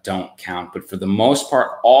don't count, but for the most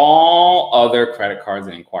part, all other credit cards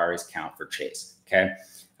and inquiries count for Chase, okay?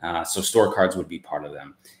 So store cards would be part of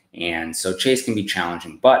them. And so Chase can be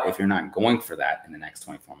challenging, but if you're not going for that in the next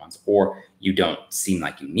 24 months, or you don't seem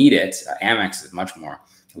like you need it, Amex is much more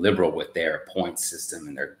liberal with their points system,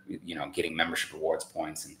 and they're, getting membership rewards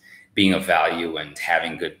points and being of value and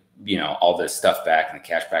having good, all this stuff back and the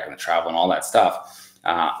cash back and the travel and all that stuff.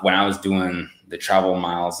 When I was doing the travel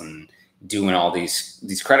miles and doing all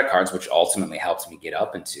these credit cards, which ultimately helps me get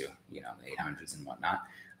up into, the 800s and whatnot,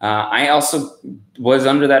 I also was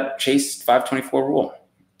under that Chase 524 rule.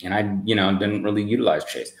 And I, didn't really utilize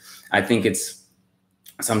Chase. I think it's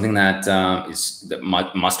something that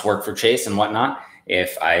must work for Chase and whatnot.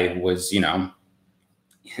 If I was, the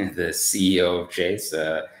CEO of Chase,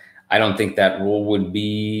 I don't think that rule would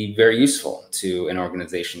be very useful to an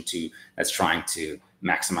organization that's trying to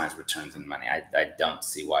maximize returns and money. I don't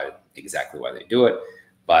see exactly why they do it.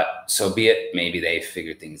 But so be it. Maybe they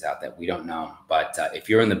figured things out that we don't know. But if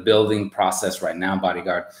you're in the building process right now,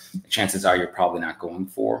 Bodyguard, chances are you're probably not going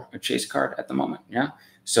for a Chase card at the moment. Yeah.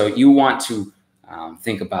 So you want to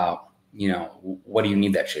think about, what do you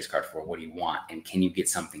need that Chase card for? What do you want? And can you get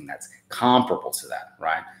something that's comparable to that,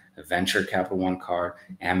 right? A Venture Capital One card,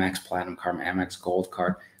 Amex Platinum card, Amex Gold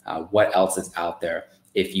card. What else is out there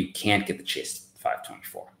if you can't get the Chase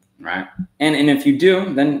 524? Right. And if you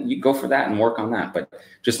do, then you go for that and work on that. But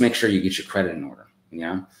just make sure you get your credit in order.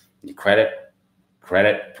 Your credit,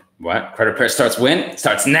 what? Credit repair starts when? It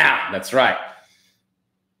starts now. That's right.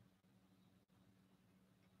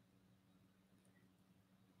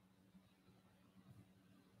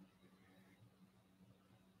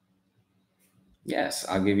 Yes,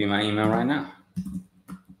 I'll give you my email right now.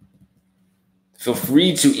 Feel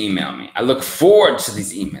free to email me. I look forward to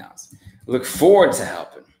these emails. I look forward to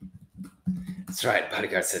helping. That's right.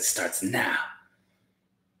 Bodyguard said starts now.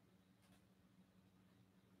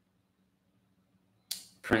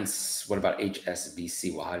 Prince, what about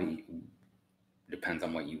HSBC? Well, depends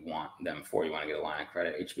on what you want them for. You want to get a line of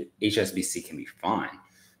credit. HSBC can be fine.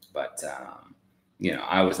 But,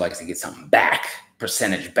 I always like to get something back,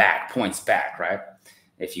 percentage back, points back, right?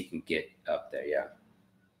 If you can get up there, yeah.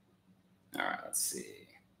 All right, let's see.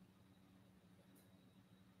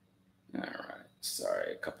 All right,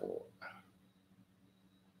 sorry, a couple.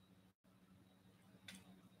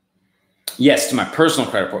 Yes, to my personal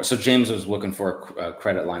credit report. So James was looking for a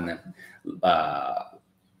credit line that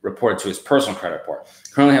reported to his personal credit report.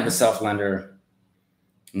 Currently have a self-lender,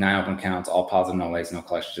 9 open accounts, all positive, no lates, no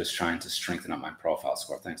collections, just trying to strengthen up my profile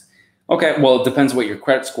score. Thanks. Okay, well, it depends what your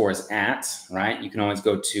credit score is at, right? You can always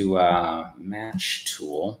go to Match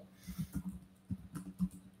Tool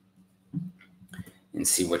and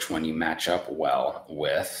see which one you match up well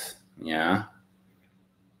with, yeah.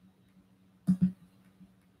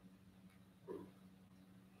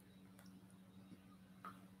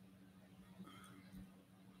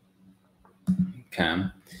 Okay.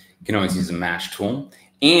 You can always use a match tool.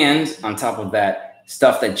 And on top of that,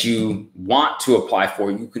 stuff that you want to apply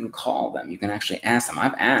for, you can call them. You can actually ask them.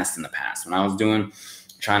 I've asked in the past when I was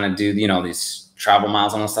trying to do, these travel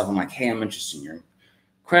miles and all that stuff. I'm like, hey, I'm interested in your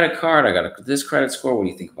credit card. I got this credit score. What do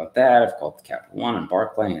you think about that? I've called Capital One and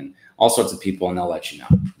Barclay and all sorts of people, and they'll let you know.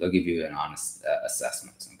 They'll give you an honest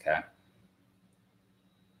assessment, okay?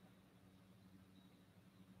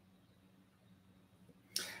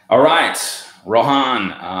 All right,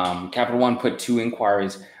 Rohan, Capital One put 2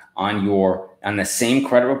 inquiries on the same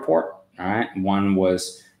credit report, all right? One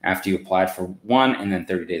was after you applied for one, and then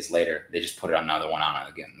 30 days later, they just put it on another one on it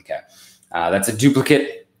again, okay? That's a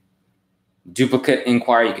duplicate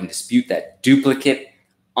inquiry. You can dispute that duplicate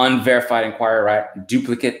unverified inquiry, right?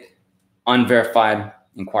 Duplicate unverified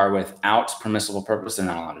inquiry without permissible purpose. They're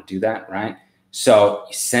not allowed to do that, right? So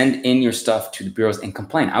you send in your stuff to the bureaus and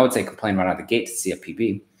complain. I would say complain right out of the gate to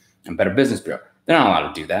CFPB and Better Business Bureau. They're not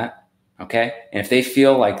allowed to do that, okay? And if they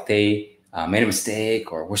feel like they made a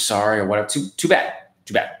mistake or we're sorry or whatever, too bad.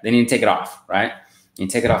 They need to take it off, right? You need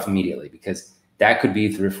to take it off immediately because that could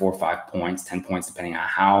be 3 or 4 or 5 points, 10 points, depending on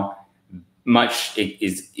how much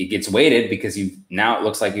it gets weighted because now it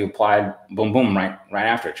looks like you applied boom, boom, right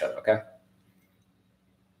after each other, okay?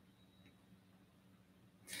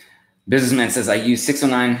 Businessman says, I used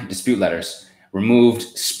 609 dispute letters, removed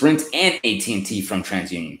Sprint and AT&T from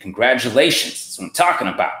TransUnion. Congratulations. That's what I'm talking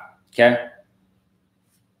about, okay?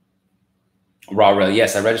 Really,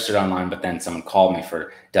 yes, I registered online, but then someone called me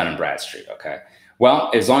for Dun & Bradstreet, okay? Well,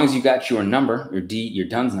 as long as you got your number, your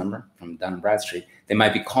DUNS number from Dun & Bradstreet, they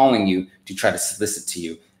might be calling you to try to solicit to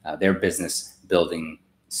you their business building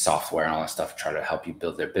software and all that stuff, try to help you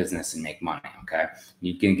build their business and make money, okay?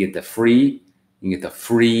 You can get the free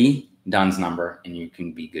DUNS number and you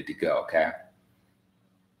can be good to go, okay?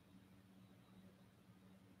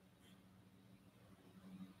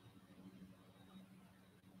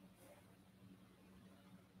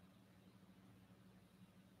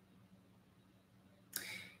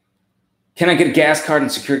 Can I get a gas card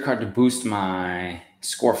and security card to boost my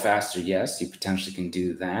score faster? Yes, you potentially can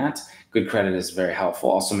do that. Good credit is very helpful.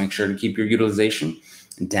 Also, make sure to keep your utilization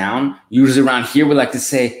down. Usually around here, we like to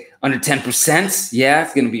say under 10%. Yeah,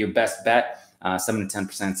 it's going to be your best bet. 7 to 10%.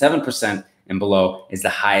 7% and below is the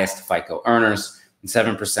highest FICO earners. And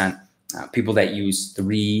 7%, people that use at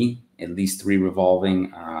least three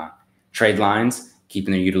revolving trade lines,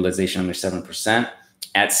 keeping their utilization under 7%.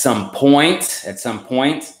 At some point,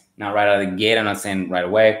 not right out of the gate, I'm not saying right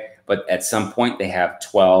away, but at some point they have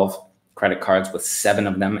 12 credit cards with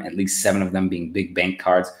at least seven of them being big bank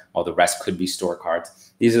cards, while the rest could be store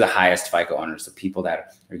cards. These are the highest FICO owners, the people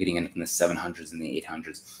that are getting in the 700s and the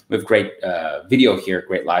 800s. We have great video here,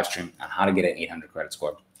 great live stream on how to get an 800 credit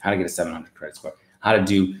score, how to get a 700 credit score, how to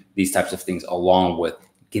do these types of things along with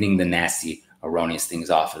getting the nasty, erroneous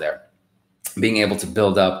things off of there. Being able to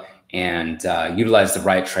build up and utilize the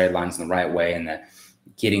right trade lines in the right way and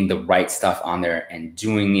getting the right stuff on there and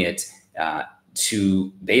doing it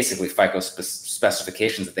to basically FICO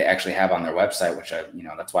specifications that they actually have on their website, which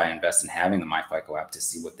that's why I invest in having the MyFICO app to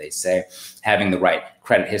see what they say. Having the right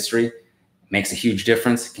credit history makes a huge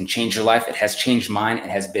difference, can change your life. It has changed mine. It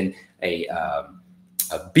has been a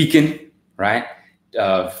beacon, right,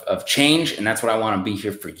 of change. And that's what I want to be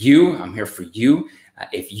here for you. I'm here for you.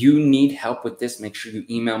 If you need help with this, make sure you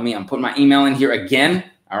email me. I'm putting my email in here again,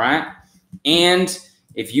 all right? And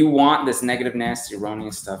if you want this negative, nasty,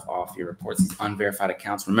 erroneous stuff off your reports, these unverified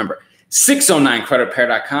accounts, remember,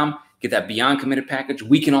 609creditrepair.com. Get that Beyond Committed package.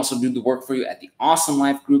 We can also do the work for you at the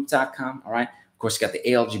awesomelifegroup.com, all right? Of course, you got the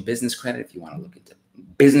ALG business credit if you want to look into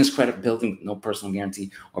business credit building with no personal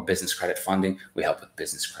guarantee or business credit funding. We help with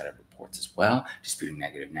business credit reports as well. Disputing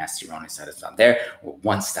negative, nasty, erroneous status out there. We're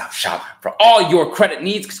one-stop shop for all your credit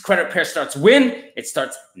needs because Credit Repair starts when? It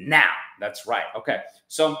starts now. That's right. Okay.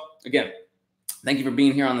 So, again, thank you for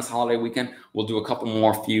being here on this holiday weekend. We'll do a couple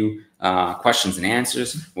more few questions and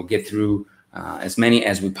answers. We'll get through as many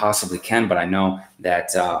as we possibly can, but I know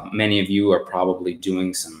that many of you are probably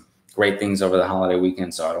doing some great things over the holiday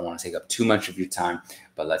weekend, so I don't want to take up too much of your time,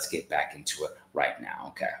 but let's get back into it right now,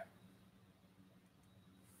 okay?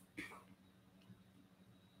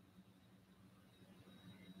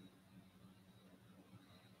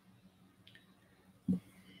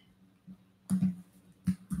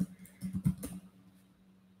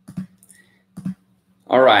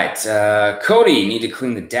 All right, Cody, need to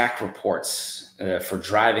clean the DAC reports for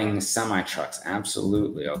driving semi-trucks.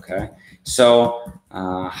 Absolutely, okay. So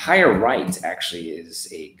Higher Right actually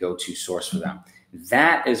is a go-to source for them.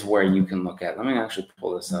 That is where you can look at. Let me actually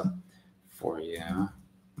pull this up for you.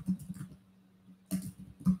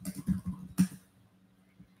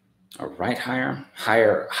 A right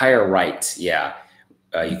hire right. Yeah.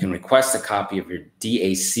 You can request a copy of your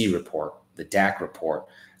DAC report, the DAC report,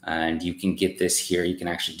 and you can get this here. You can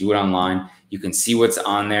actually do it online. You can see what's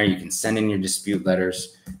on there. You can send in your dispute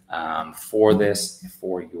letters for this,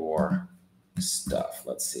 for your stuff.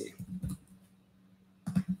 Let's see.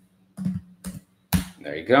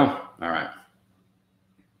 There you go. All right.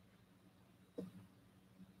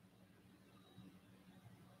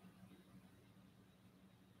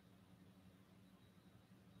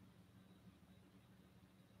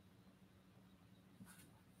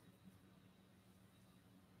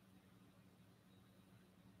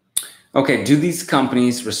 Okay, do these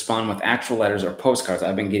companies respond with actual letters or postcards?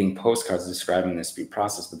 I've been getting postcards describing the dispute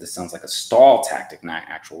process, but this sounds like a stall tactic, not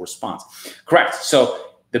actual response. Correct. So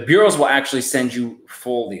the bureaus will actually send you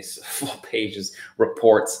full pages,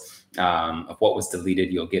 reports of what was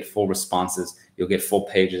deleted. You'll get full responses. You'll get full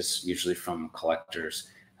pages, usually from collectors,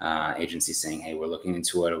 agencies saying, hey, we're looking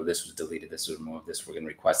into it. Oh, this was deleted. This was removed. This, we're going to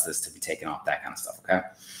request this to be taken off, that kind of stuff. Okay.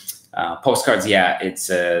 Postcards, yeah, it's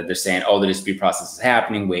they're saying, oh, the dispute process is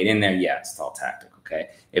happening, wait in there. Yeah, it's all tactic.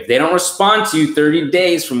 Okay. If they don't respond to you 30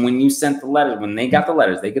 days from when you sent the letter, when they got the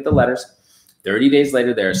letters, they get the letters 30 days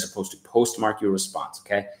later, they're supposed to postmark your response.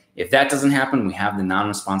 Okay. If that doesn't happen, we have the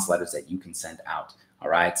non-response letters that you can send out. All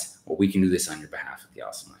right. Well, we can do this on your behalf at the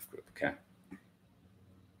Awesome Life Group. Okay.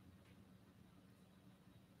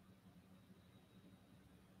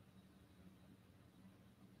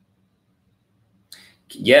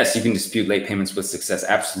 Yes, you can dispute late payments with success.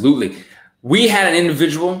 Absolutely. We had an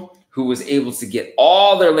individual who was able to get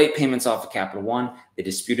all their late payments off of Capital One. They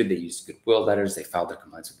disputed, they used goodwill letters, they filed their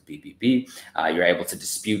complaints with the BBB. You're able to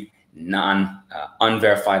dispute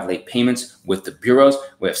unverified late payments with the bureaus.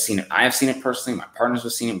 We have seen it. I have seen it personally. My partners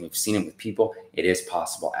have seen it. We've seen it with people. It is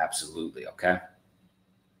possible. Absolutely. Okay.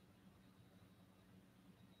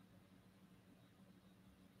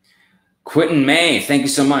 Quentin May, thank you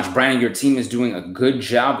so much. Brandon, your team is doing a good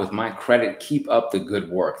job with my credit. Keep up the good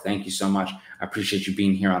work. Thank you so much. I appreciate you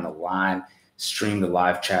being here on the live stream, the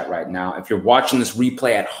live chat right now. If you're watching this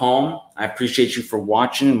replay at home, I appreciate you for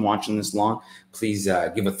watching and watching this long. Please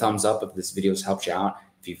give a thumbs up if this video has helped you out.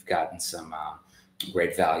 If you've gotten some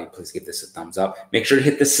great value, please give this a thumbs up. Make sure to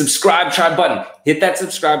hit the subscribe tribe button. Hit that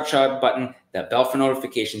subscribe tribe button, that bell for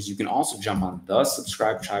notifications. You can also jump on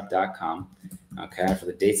thesubscribetribe.com. Okay, for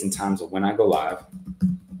the dates and times of when I go live.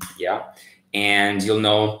 Yeah, and you'll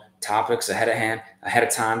know topics ahead of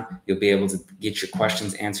time. You'll be able to get your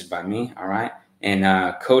questions answered by me. All right,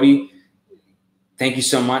 and Cody, thank you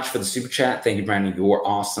so much for the super chat. Thank you, Brandon. You're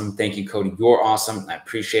awesome. Thank you, Cody. You're awesome. I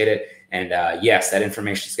appreciate it. And yes, that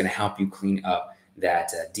information is going to help you clean up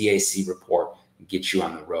that DAC report, get you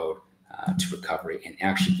on the road to recovery, and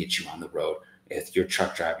actually get you on the road with your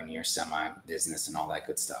truck driving, your semi business, and all that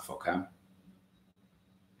good stuff. Okay.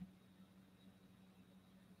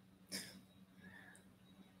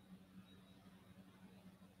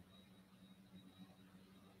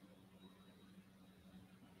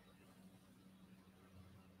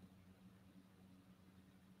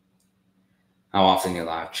 How often you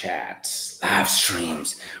live chats, live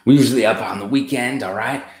streams? We're usually up on the weekend, all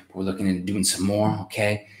right? But we're looking into doing some more,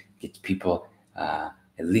 okay? Get people at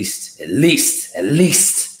least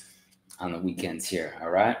on the weekends here,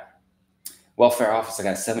 all right? Welfare Office, I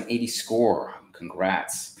got a 780 score.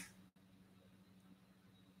 Congrats.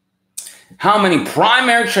 How many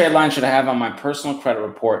primary trade lines should I have on my personal credit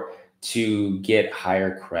report to get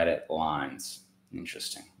higher credit lines?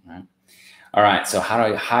 Interesting, right? All right, so how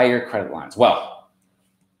do I hire credit lines? Well,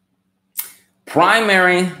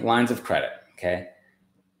 primary lines of credit, okay?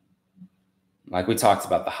 Like we talked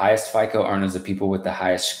about, the highest FICO earners, the people with the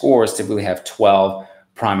highest scores, typically have 12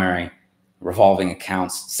 primary revolving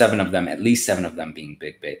accounts, at least seven of them being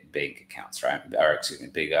big accounts, right? Or excuse me,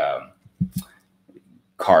 big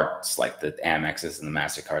cards like the Amexes and the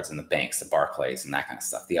MasterCards and the banks, the Barclays and that kind of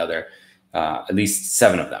stuff. The other, at least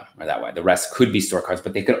 7 of them are that way. The rest could be store cards,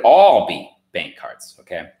 but they could all be bank cards,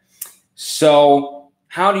 okay? So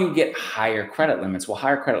how do you get higher credit limits? Well,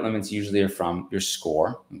 higher credit limits usually are from your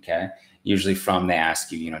score, okay? Usually from, they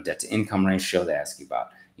ask you, debt to income ratio. They ask you about,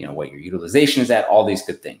 what your utilization is at, all these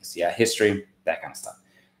good things. Yeah, history, that kind of stuff.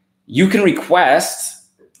 You can request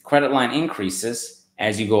credit line increases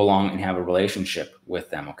as you go along and have a relationship with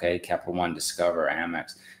them, okay? Capital One, Discover,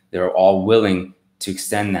 Amex, they're all willing to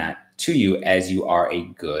extend that to you as you are a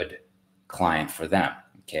good client for them.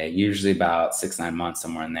 Okay, usually about 6-9 months,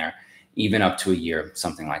 somewhere in there, even up to a year,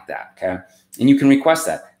 something like that. Okay, and you can request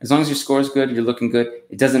that as long as your score is good, you're looking good.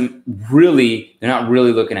 It doesn't really, they're not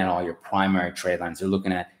really looking at all your primary trade lines. They're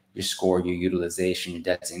looking at your score, your utilization, your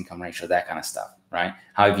debt to income ratio, that kind of stuff, right?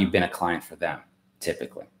 How have you been a client for them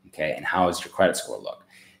typically, okay? And how does your credit score look?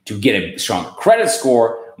 To get a stronger credit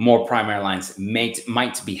score, more primary lines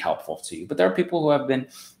might be helpful to you. But there are people who have been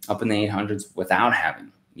up in the 800s without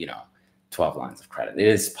having, 12 lines of credit. It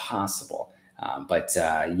is possible.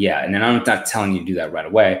 Yeah, and then I'm not telling you to do that right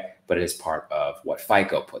away, but it is part of what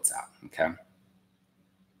FICO puts out, okay?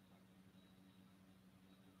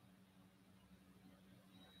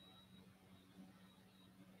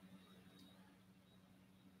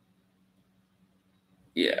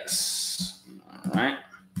 Yes. All right.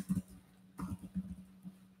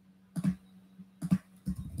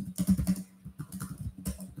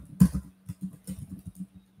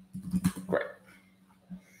 Great.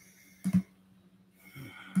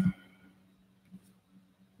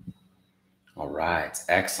 All right.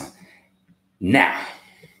 Excellent. Now,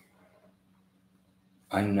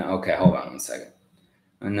 okay, hold on one second.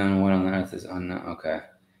 Unknown, what on earth is unknown? Okay.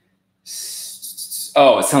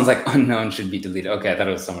 Oh, it sounds like unknown should be deleted. Okay, I thought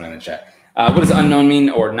it was someone in the chat. What does unknown mean,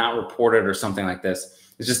 or not reported, or something like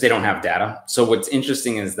this? It's just they don't have data. So what's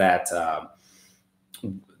interesting is that a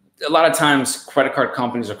lot of times credit card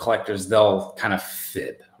companies or collectors, they'll kind of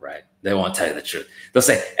fib, right? They won't tell you the truth. They'll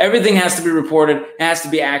say everything has to be reported, it has to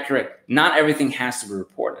be accurate. Not everything has to be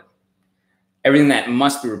reported. Everything that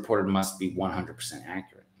must be reported must be 100%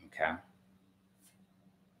 accurate, okay?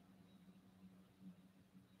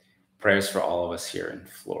 Prayers for all of us here in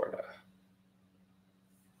Florida.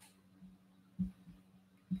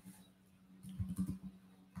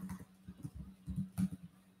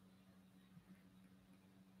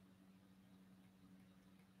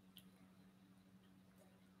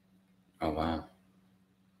 Oh, wow.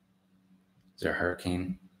 Is there a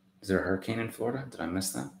hurricane? Is there a hurricane in Florida? Did I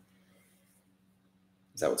miss that?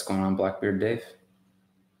 Is that what's going on, Blackbeard Dave?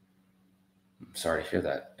 I'm sorry to hear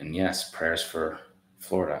that. And yes, prayers for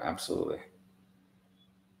Florida, absolutely.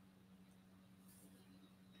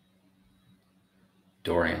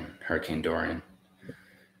 Dorian, Hurricane Dorian.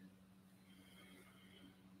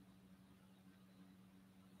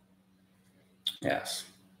 Yes.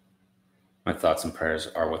 My thoughts and prayers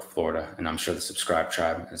are with Florida, and I'm sure the Subscribe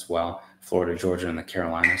Tribe as well. Florida, Georgia, and the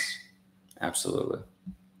Carolinas. Absolutely.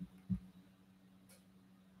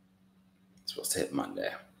 It's supposed to hit Monday.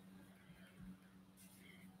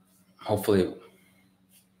 Hopefully,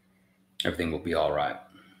 everything will be all right.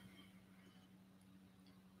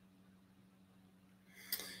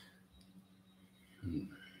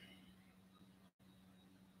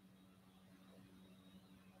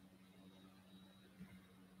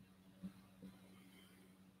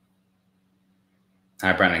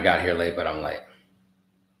 Hi, Brandon. I got here late, but I'm late.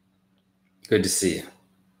 Good to see you.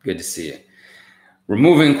 Good to see you.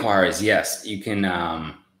 Remove inquiries. Yes, you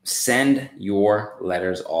can send your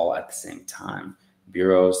letters all at the same time.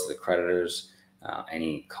 Bureaus to the creditors,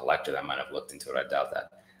 any collector that might have looked into it. I doubt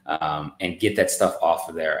that. And get that stuff off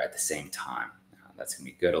of there at the same time. That's going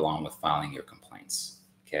to be good along with filing your complaints.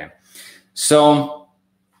 Okay. So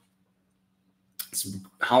it's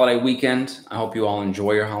holiday weekend. I hope you all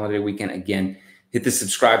enjoy your holiday weekend. Again, hit the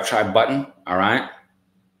Subscribe Tribe button. All right.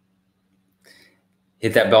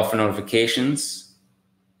 Hit that bell for notifications.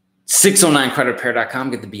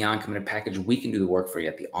 609creditrepair.com. Get the Beyond Committed package. We can do the work for you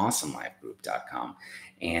at the awesomelifegroup.com.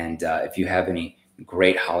 And if you have any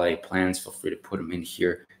great holiday plans, feel free to put them in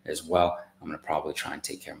here as well. I'm going to probably try and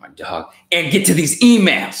take care of my dog and get to these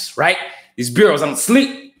emails, right? These bureaus, I don't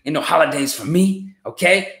sleep. Ain't no holidays for me,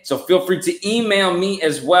 okay? So feel free to email me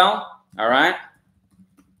as well, all right?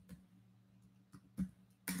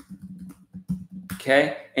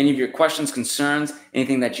 Okay, any of your questions, concerns,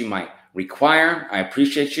 anything that you might require, I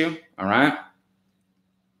appreciate you, all right?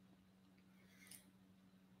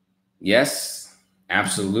 Yes,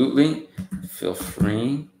 absolutely, feel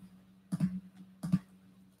free.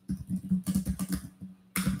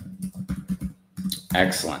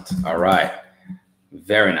 Excellent, all right,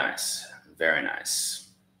 very nice, very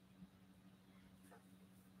nice.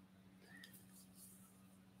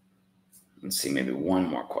 Let's see, maybe one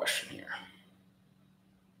more question here.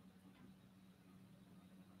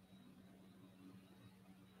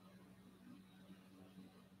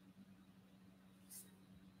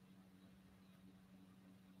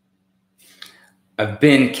 I've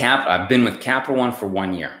been with Capital One for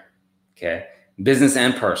 1 year, okay? Business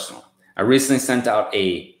and personal. I recently sent out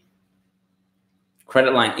a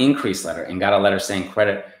credit line increase letter and got a letter saying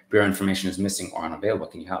credit bureau information is missing or unavailable.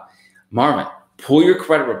 Can you help? Marvin, pull your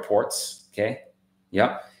credit reports, okay?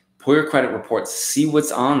 Yep. Pull your credit reports, see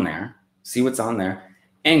what's on there,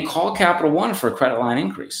 and call Capital One for a credit line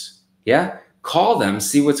increase. Yeah? Call them,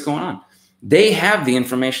 see what's going on. They have the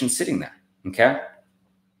information sitting there, okay?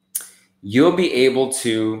 You'll be able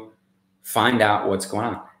to find out what's going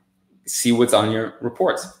on, see what's on your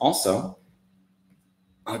reports. Also,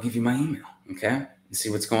 I'll give you my email, okay? And see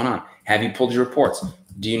what's going on. Have you pulled your reports?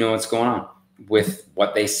 Do you know what's going on with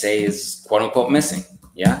what they say is quote unquote missing?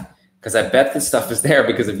 Yeah, because I bet this stuff is there,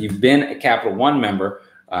 because if you've been a Capital One member,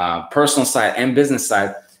 personal side and business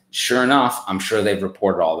side, sure enough, I'm sure they've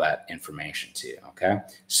reported all that information to you, okay?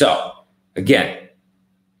 So again,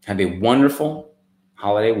 have a wonderful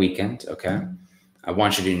holiday weekend, okay? I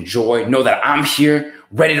want you to enjoy. Know that I'm here,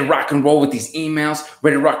 ready to rock and roll with these emails,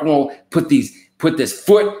 ready to rock and roll, put this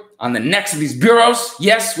foot on the necks of these bureaus.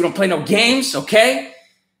 Yes, we don't play no games, okay?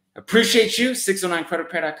 Appreciate you.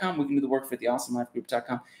 609creditrepair.com. We can do the work for the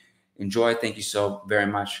awesomelifegroup.com. Enjoy. Thank you so very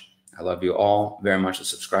much. I love you all very much. The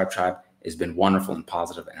subscribe tribe has been wonderful and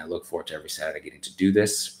positive, and I look forward to every Saturday getting to do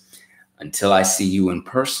this. Until I see you in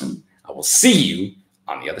person, I will see you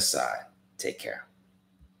on the other side. Take care.